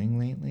feeling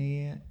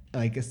lately.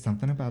 Like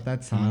something about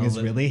that song No, is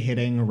but- really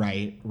hitting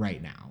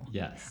right now.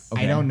 Yes.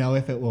 I don't know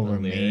if it will The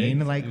remain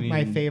lyrics, like I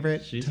my mean,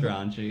 favorite. She's to-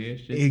 raunchy.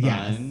 She's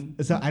Yes. fun.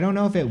 So I don't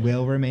know if it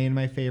will remain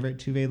my favorite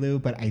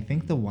Tuvalu, but I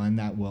think the one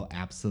that will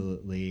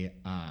absolutely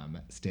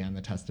stand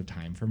the test of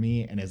time for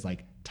me and is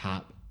like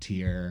top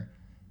tier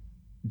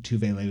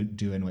Tuvalu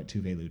doing what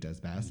Tuvalu does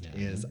best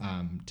is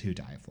To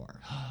Die For.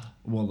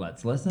 Well,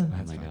 let's listen.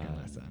 Let's my fucking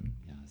God. listen.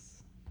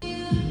 Yes.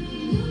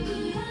 You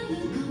could have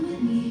it come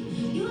with me.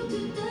 You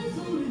could die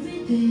for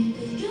everything.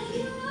 Drag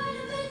you out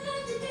of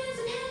midnight to dance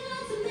in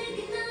headlights and make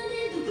it out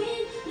in the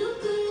rain. You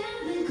could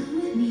have it come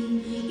with me.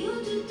 You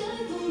could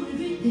die for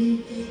everything.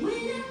 When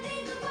I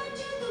think about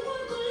you, the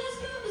world could let's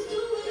promise do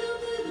it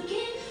over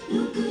again.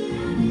 You could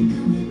have it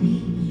come with me.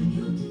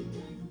 You could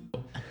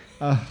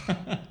die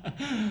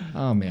for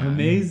Oh Oh man,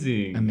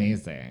 Amazing.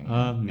 amazing.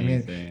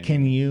 Amazing.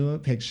 Can you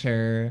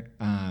picture,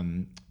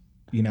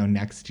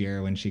 next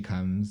year when she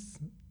comes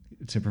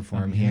to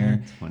perform Oh, yeah,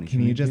 here?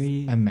 Can you just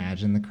 2023.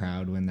 imagine the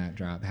crowd when that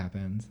drop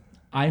happens?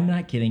 I'm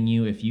not kidding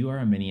you. If you are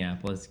a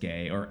Minneapolis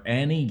gay or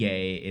any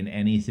gay in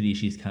any city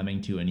she's coming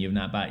to and you have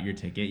not bought your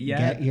ticket yet,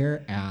 Get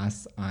your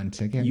ass on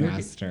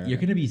Ticketmaster. you're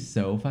gonna be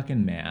so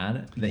fucking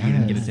mad that you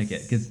didn't get a Yes.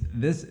 ticket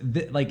because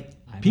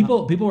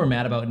people were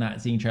mad about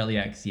not seeing Charlie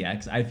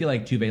XCX. I feel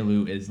like Tuve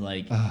Lu is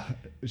like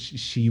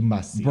She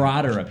must see it.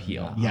 broader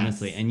appeal. Yes.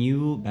 Honestly, and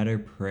you better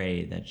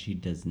pray that she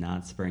does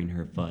not sprain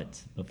her foot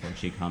before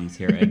she comes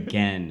here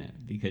again,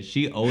 because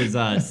she owes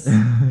us.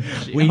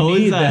 She We owes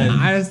need us. that.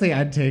 Honestly,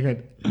 I'd take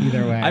it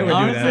either way. I would do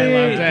that. Honestly, I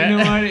loved it. you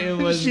know what? It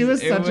was. She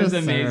was it such was a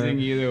amazing serve.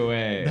 either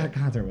way. That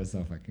concert was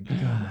so fucking good.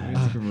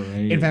 It's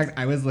great. In fact,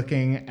 I was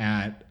looking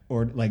at,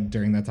 or like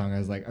during that song, I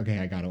was like, okay,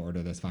 I gotta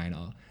order this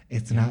vinyl.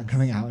 It's not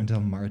coming out until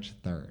March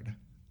 3rd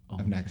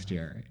of next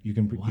year. You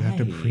have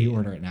to Why?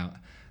 pre-order it now.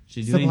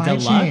 she's doing Supply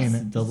deluxe.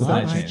 chain.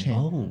 Deluxe. Supply chain.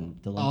 Oh,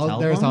 deluxe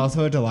There's album?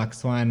 also a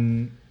deluxe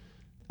one.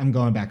 I'm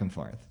going back and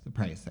forth. The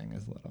pricing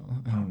is little.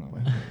 I don't know.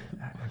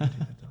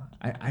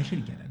 I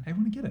should get it. I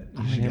want to get it.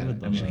 You should get it.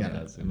 would love You should that. get it.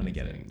 That's I'm gonna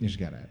get it. amazing. You should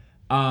get it.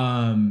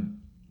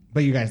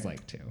 But you guys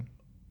like to.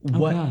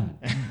 What? God.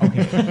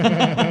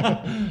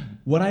 Okay.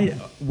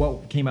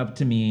 What came up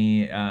to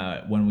me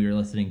when we were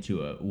listening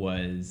to it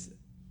was,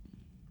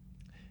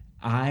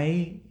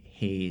 I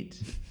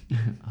hate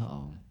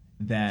Oh.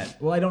 that.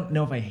 Well, I don't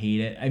know if I hate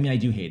it. I mean, I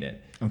do hate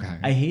it. Okay.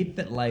 I hate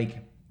that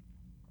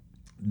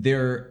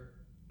there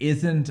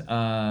isn't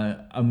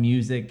a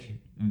music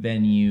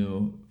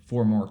venue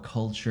for more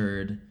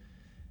cultured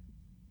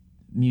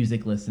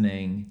music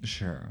listening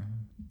Sure.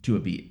 to a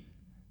beat.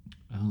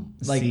 Oh.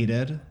 Like-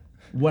 Seated.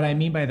 What I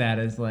mean by that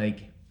is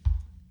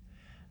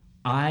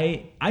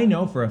I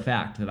know for a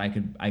fact that I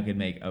could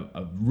make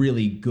a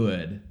really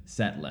good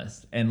set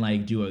list and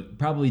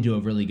probably do a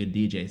really good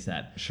DJ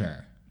set.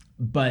 Sure.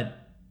 But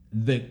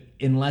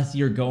unless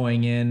you're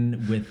going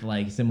in with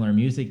similar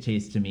music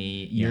taste to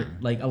me, you're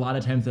a lot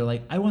of times they're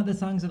like, I want the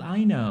songs that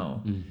I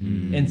know.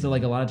 Mm-hmm. And so a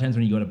lot of times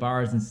when you go to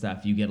bars and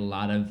stuff, you get a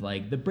lot of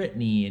the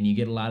Britney and you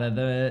get a lot of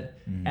the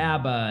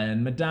ABBA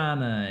and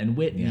Madonna and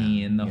Whitney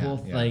Yeah, and the yeah,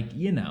 whole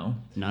yeah.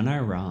 None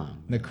are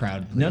wrong. The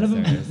crowd pleasers. none of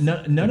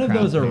them none The of crowd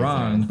those are pleasers,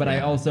 wrong, but I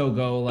yeah. also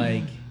go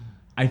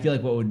I feel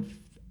like what would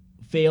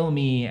fail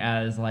me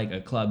as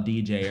a club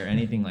DJ or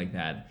anything like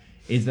that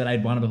is that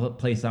I'd want to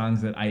play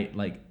songs that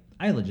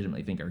I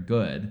legitimately think are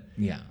good,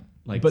 Yeah.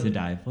 Like But- To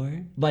Die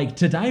For?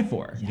 to die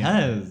for.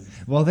 Yes.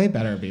 Well, they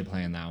better be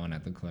playing that one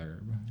at the club.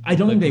 I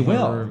don't think they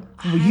will. Curb.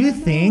 Well, you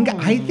think?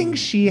 I think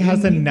she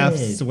has Maybe enough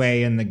it.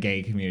 sway in the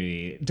gay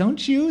community.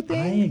 Don't you I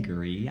think?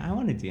 agree. I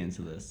want to dance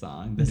to this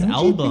song, this Don't you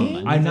album.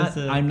 think? I'm not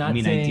I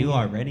mean, I saying- do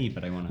already,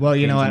 but I want to. Well,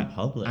 you know dance what? in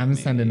public, I'm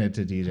maybe. sending it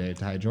to DJ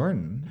Ty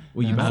Jordan.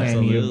 Well, you I'm better.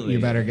 saying Absolutely. you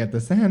better get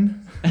this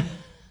in.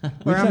 Or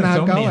We've I'm done not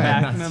so many going.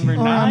 hack Fact number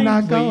Or I'm 9,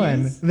 not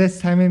going. please.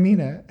 This time I mean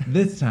it.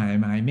 This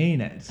time I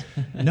mean it.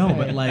 No,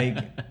 but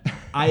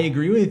I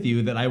agree with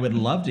you that I would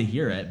love to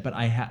hear it, but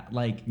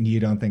You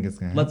don't think it's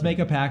gonna? let's make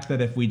a pact that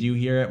if we do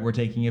hear it, we're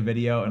taking a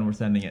video and we're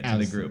sending it to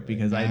the group Absolutely.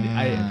 because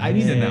I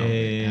need to know.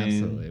 Hey.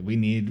 Absolutely. We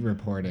need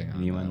reporting on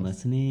Anyone this.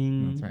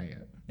 listening? That's right.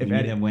 If We need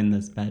Eddie- to win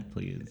this bet,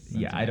 please.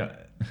 Yeah, I don't.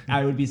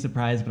 I would be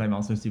surprised, but I'm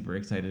also super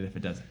excited if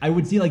it does. I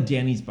would see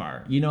Danny's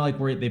Bar,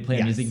 where they play a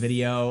Yes. music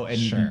video and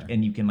Sure.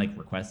 you can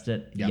request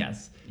it. Yep.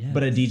 Yes. Yes.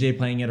 But a DJ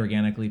playing it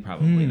organically,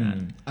 probably not.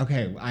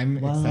 Okay, I'm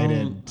Well,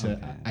 excited to.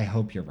 okay. I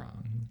hope you're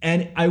wrong.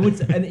 And I would,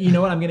 and you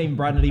know what? I'm gonna even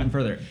broaden it even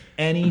further.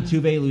 Any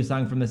Tuve Lu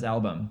song from this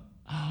album,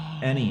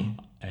 any.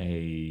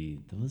 Hey,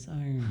 those are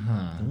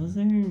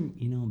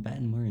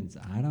betting words.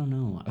 I don't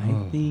know.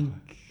 I think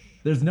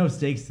There's no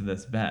stakes to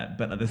this bet,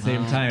 but at the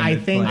same time, I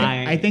it's think.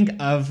 like- I think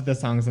of the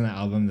songs on the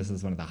album, this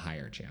is one of the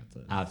higher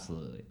chances.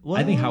 absolutely.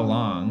 I think how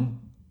long?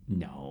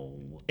 No.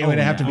 It would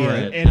have to be. Or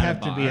It'd at have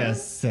a to be bar. a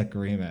sick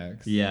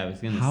remix. Yeah, I was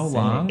gonna How say.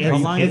 long? How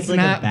It's, long? it's like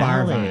not a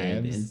bar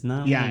ballad. vibes. It's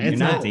not. Yeah, you're it's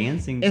not not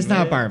dancing. It's to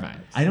not it. bar vibes.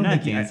 I don't You're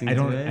not think dancing I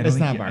don't. to it. I don't It's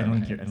think not you- I bar don't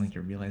think you're. I vibes. don't think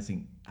you're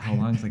realizing how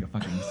long's like a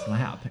fucking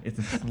slap. It's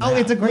a slap. Oh,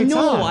 it's a great No,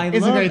 song. I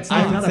it's love- a great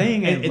I'm song. not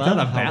saying I it's love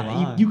not a how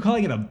ballad. long. You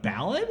calling it a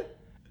ballad?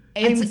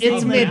 It's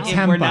If mid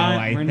tempo. We're not,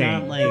 I we're think.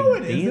 not like No,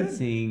 it isn't.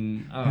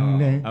 dancing.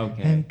 Okay.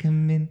 Okay. I'm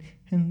coming.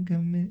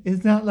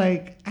 It's not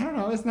like I don't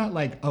know. It's not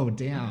like oh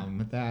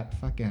damn that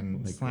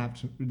fucking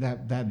slapped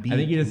that beat. I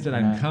think you just did.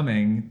 I'm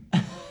coming.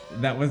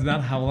 That was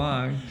not how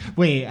long.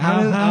 Wait.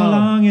 How oh.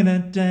 long?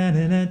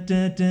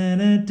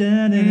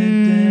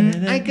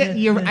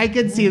 I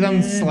could see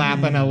them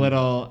slapping a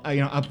little,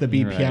 up the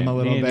BPM Right. a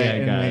little Maybe, bit, I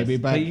and guess. maybe,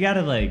 but you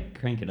gotta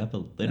crank it up a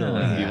little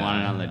if you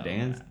want it on the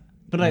dance.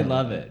 But I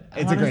love it.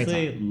 It's a great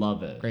Honestly,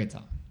 love it. great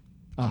song.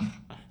 Oh,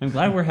 I'm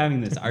glad we're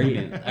having this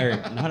argument, or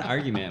not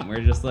argument.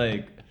 We're just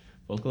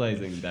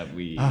vocalizing that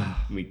we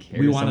care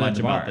We so wanted much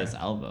a bar. about this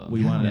album.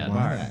 We wanted a Yes.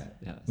 bar.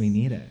 Yes. we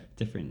need it.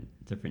 different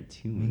We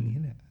tune.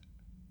 need it.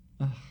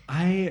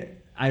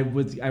 I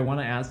want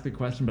to ask the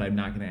question, but I'm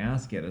not going to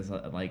ask it.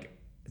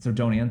 So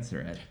don't answer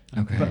it.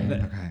 Okay. But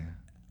okay.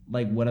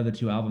 like what are the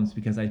two albums,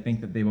 because I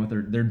think that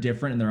they're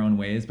different in their own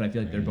ways, but I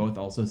feel like they're both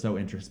also so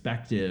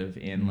introspective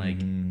and like,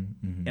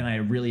 and I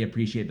really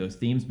appreciate those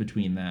themes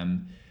between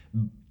them.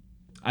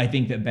 I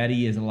think that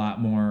Betty is a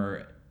lot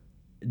more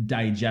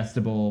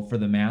digestible for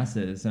the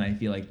masses, and I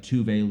feel like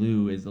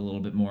Tuvalu is a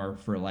little bit more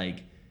for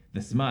like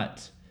the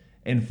smut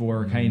and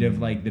for kind of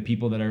like the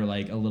people that are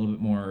like a little bit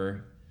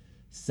more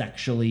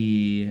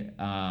sexually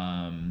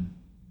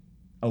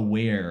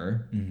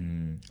aware.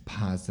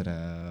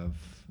 Positive.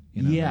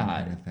 You know, that Yeah,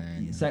 kind of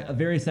thing.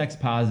 very sex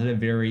positive,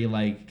 very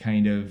like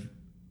kind of.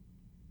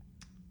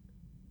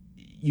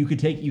 You could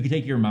take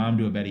your mom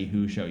to a Betty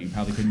Who show. You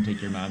probably couldn't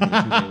take your mom to a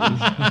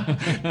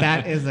Tuvalu show.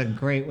 That is a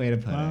great way to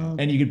put it.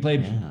 And you could play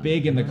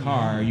big in the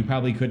car. You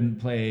probably couldn't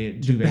play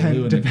Tuvalu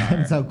in the car.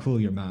 Depends how cool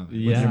your mom is.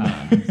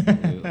 Yeah,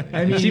 absolutely.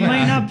 I mean, she yeah.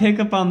 might not pick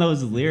up on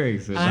those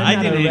lyrics, which I'm I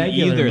not a didn't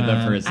regular either mom.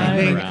 the first I'm time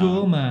a around.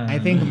 cool mom. I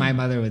think my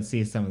mother would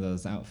see some of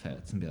those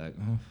outfits and be like,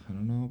 oh, I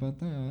don't know about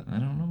that. I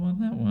don't know about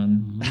that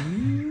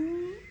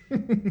one.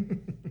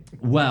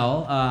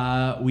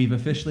 Well, we've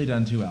officially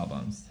done 2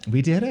 albums.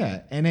 We did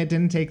it, and it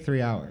didn't take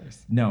 3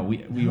 hours. No,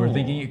 we were No.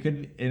 thinking it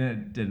could, and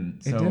it didn't.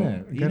 It So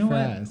didn't. you Good know for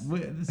what? us.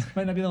 This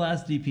might not be the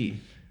last DP.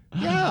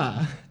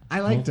 Yeah, I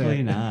liked Hopefully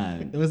it. not.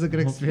 It was a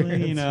good Hopefully,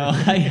 experience. You know,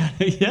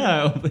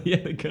 hopefully you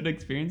had a good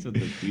experience with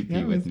this DP Yeah,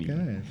 it was with me.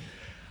 good.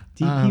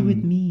 DP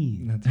with me.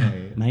 That's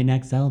right. My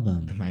next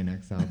album. My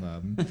next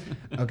album.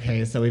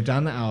 Okay, so we've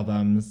done the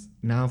albums.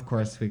 Now, of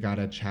course, we got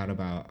to chat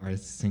about our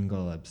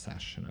single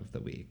obsession of the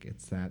week.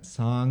 It's that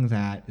song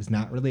that is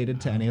not related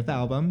to any of the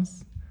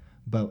albums,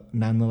 but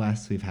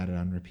nonetheless, we've had it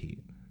on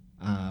repeat.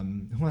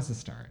 Who wants to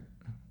start?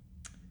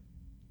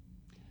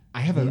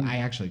 I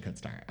actually could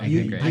start. I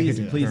could do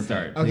it. Please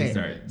start. Okay, Please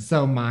start.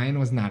 so mine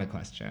was not a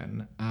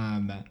question.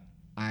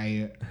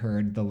 I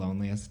heard "The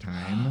Loneliest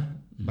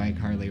Time" by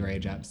Carly Rae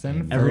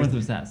Jepsen. Everyone's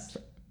obsessed.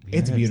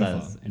 It's Here it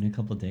beautiful. says, in a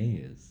couple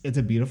days. It's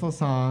a beautiful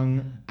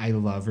song. I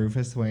love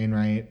Rufus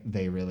Wainwright.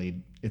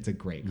 It's a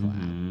great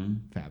collab.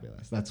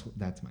 Fabulous.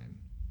 That's mine.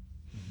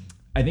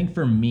 I think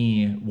for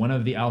me, one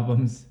of the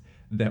albums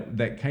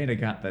that kind of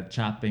got the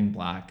chopping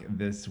block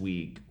this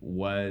week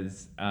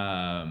was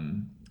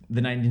the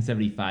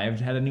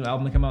 1975 had a new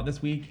album to come out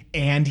this week,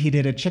 And he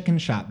did a chicken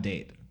shop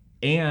date.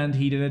 and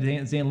he did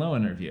a Zane Lowe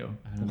interview.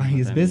 Why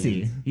he's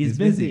busy. He's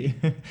busy.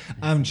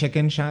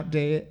 Chicken Shop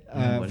Date,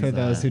 what for is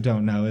those that? who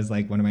don't know, is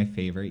like one of my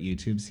favorite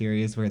YouTube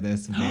series where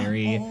this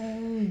very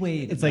Oh,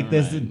 wait. it's like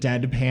this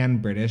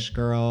deadpan British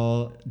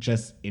girl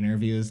just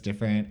interviews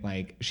different,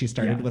 like she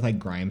started Yeah. with like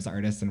Grimes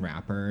artists and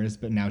rappers,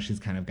 but now she's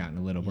kind of gotten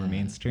a little more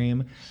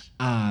mainstream.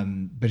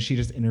 But she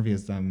just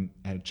interviews them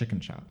at a chicken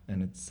shop,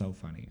 and it's so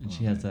funny. And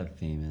she has that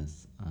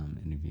famous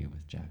interview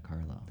with Jack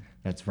Harlow.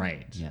 That's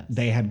right. Yes.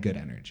 They had good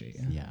energy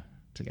Yeah.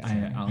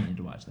 together. I'll need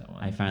to watch that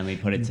one. I finally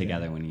put it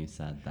together when you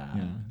said that.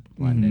 Yeah.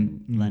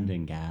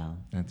 London gal.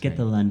 That's Get right.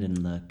 the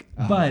London look.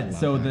 But love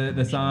so that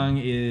the song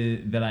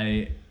that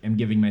I am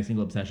giving my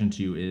single obsession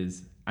to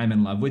is "I'm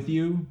in Love with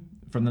You"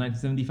 from the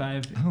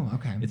 1975. Oh,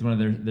 okay. It's one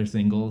of their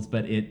singles,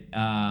 but the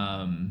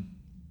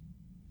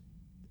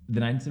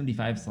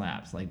 1975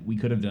 slaps. Like we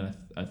could have done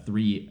a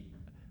 3P,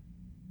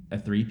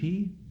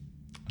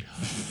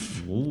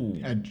 Ooh.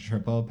 A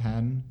triple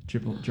pen,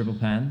 triple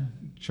pen.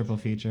 triple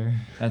feature.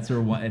 That's where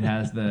it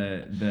has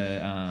the It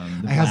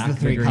has the black,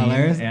 3 green,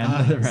 colors.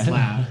 and the red.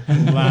 Slap.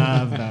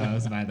 Love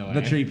those, by the way.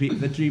 The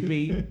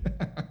 3P.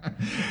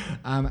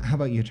 How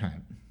about you,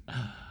 Trent?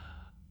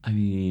 I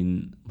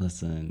mean,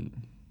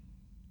 listen.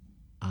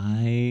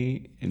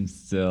 I am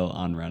still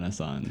on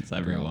Renaissance,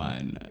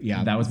 everyone.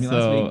 Yeah. That was me So,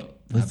 last week.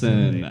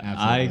 listen, Absolutely,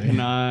 I absolutely.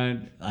 cannot.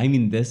 I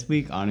mean, this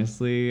week,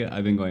 honestly,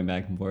 I've been going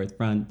back and forth,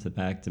 front to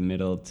back to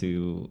middle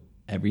to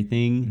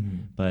everything. Mm-hmm.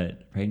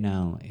 But right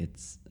now,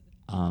 it's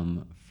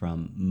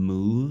from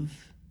Move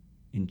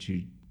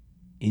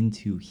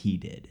into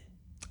Heated.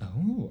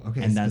 Oh,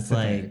 okay. And that's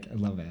specific. I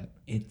love it.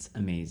 It's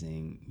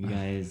amazing, you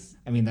guys.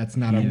 I mean, that's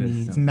not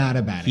it's not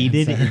a bad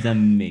Heated answer. is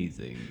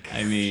amazing.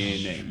 I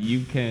mean,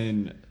 you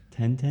can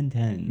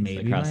 10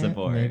 maybe across my, the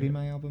board. Maybe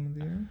my album of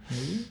the year.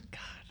 Maybe. God.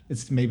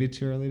 It's maybe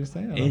too early to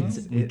say. I don't It's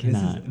know. we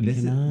cannot. we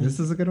cannot. This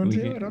is a good one We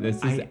too. can- I don't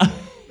this know. is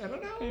I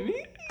don't know. I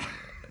mean,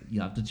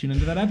 You'll have to tune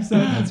into that episode.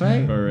 That's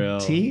right. for real.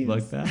 Tease.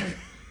 Like that.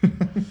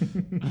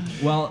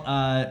 Well,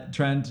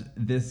 Trent,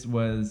 this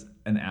was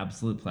an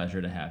absolute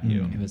pleasure to have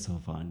you. It was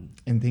so fun.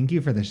 And thank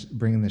you for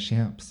bringing the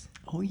champs.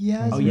 Oh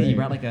yes. Oh yeah, you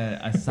brought like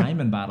a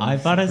Simon bottle. I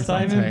bought a for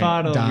Simon right.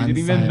 bottle. Don we didn't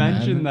even Simon.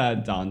 mention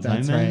that. Don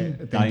That's Simon.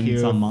 right. Thank you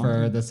Simon.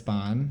 for the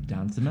spawn.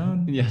 Don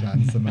Simone. Yeah.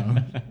 John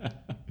Simone.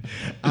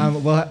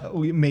 Well,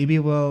 maybe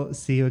we'll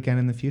see you again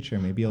in the future.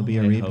 Maybe you'll be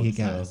a I repeat hope so.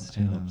 guest.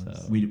 I Who hope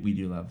knows? so. We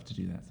do love to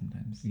do that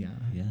sometimes. Yeah.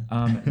 Yeah.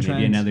 Maybe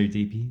Maybe another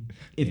DP.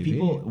 If Maybe.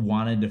 people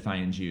wanted to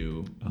find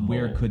you,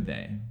 where Oh. could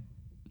they?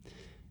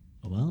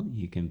 Well,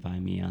 you can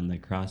find me on the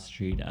cross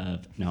street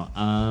of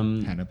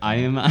Hennepin. I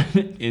am on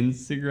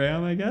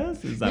Instagram, I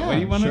guess. Is that Yeah, what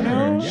you want to sure,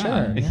 know?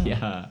 sure,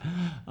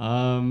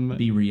 Yeah.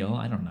 Be real.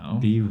 I don't know.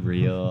 Be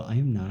real. I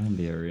am not on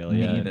Be Real Me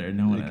yet. either.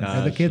 No one is. Gosh.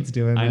 Are the kids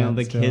doing I know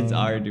that the kids still?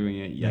 are doing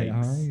it. They Yikes.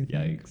 are, you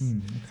think?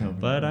 Yikes. Okay.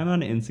 But I'm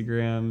on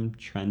Instagram,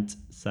 Trent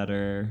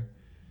Setter.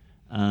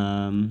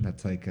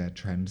 That's like a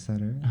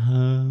trendsetter.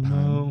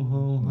 Love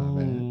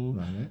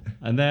Love it.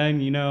 And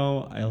then,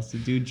 I also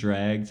do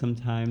drag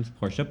sometimes.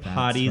 Portia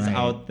Potty's right.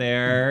 out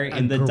there A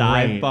in the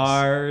dive great-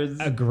 bars.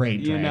 a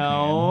great You drag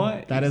know?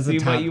 name. That is a see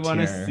top what you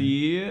want to tier.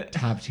 see.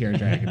 Top tier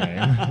drag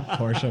name.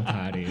 Portia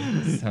Potty.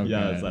 So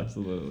Yes, good.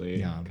 absolutely.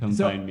 Yeah. Come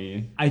So- find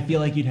me. I feel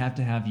like you'd have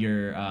to have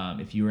your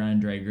if you were on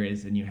Drag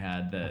Race and you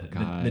had the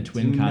God,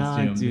 twin do not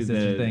costume, do the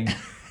sister this. thing.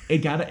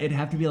 It'd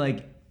have to be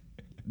like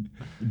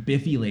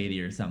Biffy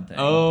Lady or something.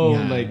 Oh,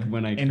 Yeah. like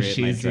when I And create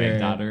my she's drag your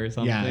daughter or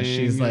something. Yeah,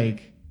 she's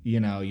like,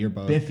 you're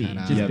both Biffy,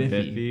 kinda, just yeah, Biffy.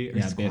 Biffy. Or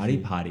Yeah, Squatty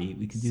Biffy. Potty.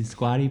 We could do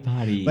Squatty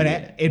Potty. But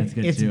That's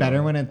good it's too.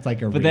 better when it's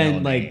like a But real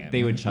then, like, name,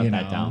 they would shut you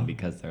that know? down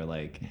because they're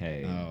like,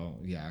 hey. Oh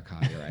yeah,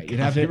 copyright. You'd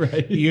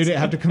Copyright. you'd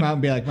have to come out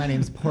and be like, my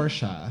name's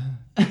Portia.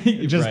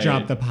 Just Right.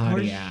 drop the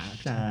potty Portia.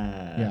 act.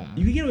 Yeah.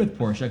 You could get it with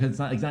Portia because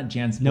it's not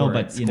Jan Sport. No,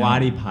 but you know?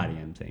 Squatty Potty,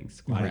 I'm saying.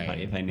 Squatty Right.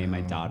 Potty. If I name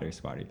my Oh. daughter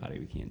Squatty Potty,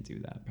 we can't do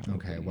that. Probably.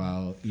 Okay,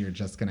 well, you're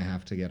just gonna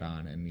have to get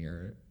on, and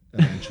your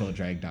eventual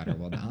drag daughter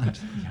will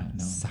not. Yeah,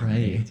 no.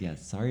 Sorry. Right. Yeah,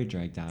 sorry,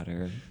 drag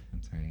daughter.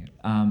 That's right.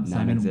 Simon,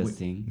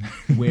 Non-existing.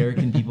 where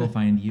can people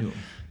find you?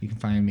 You can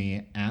find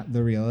me at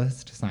the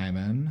realist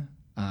Simon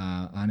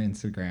on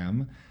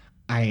Instagram.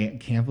 I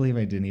can't believe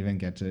I didn't even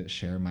get to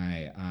share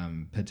my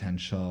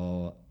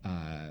potential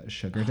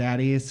sugar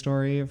daddy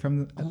story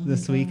from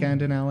this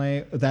weekend in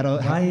LA.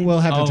 Right? We'll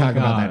have to Oh, talk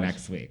about that gosh.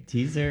 next week.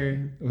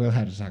 Teaser. We'll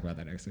have to talk about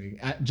that next week.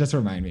 Just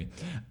remind me.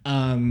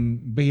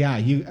 But yeah,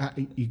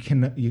 you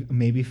can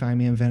maybe find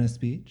me in Venice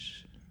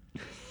Beach.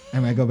 I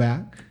might go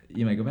back.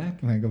 You might go back.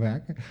 I might go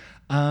back.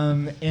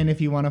 And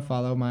if you want to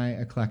follow my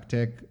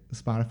eclectic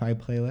Spotify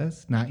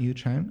playlist, not you,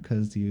 Trent,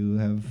 because you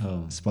have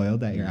Oh. spoiled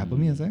that your Apple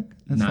Music.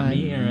 That's Not fine.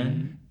 me,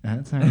 Aaron.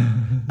 That's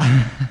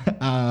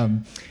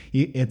fine.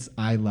 It's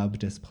I Love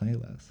This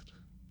playlist.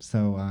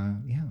 So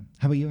yeah.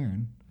 How about you,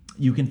 Aaron?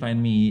 You can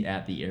find me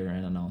at the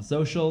Aaron on all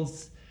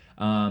socials.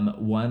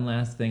 One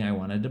last thing I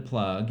wanted to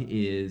plug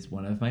is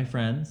one of my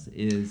friends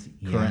is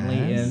currently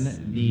Yes.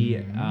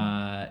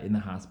 in the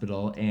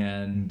hospital,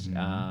 and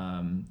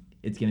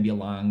it's going to be a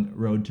long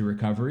road to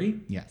recovery.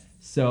 Yes.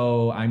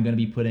 So I'm going to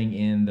be putting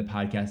in the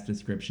podcast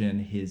description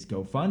his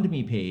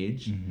GoFundMe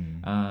page.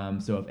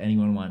 So if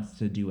anyone wants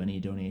to do any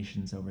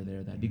donations over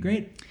there, that'd be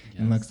great.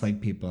 It looks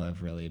like people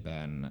have really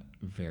been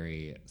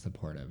very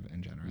supportive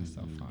and generous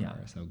so far. Yeah.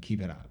 So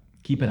keep it up.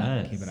 Keep it up.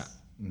 Yes. Keep it up.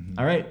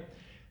 All right.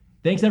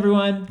 Thanks,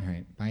 everyone. All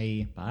right.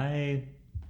 Bye. Bye.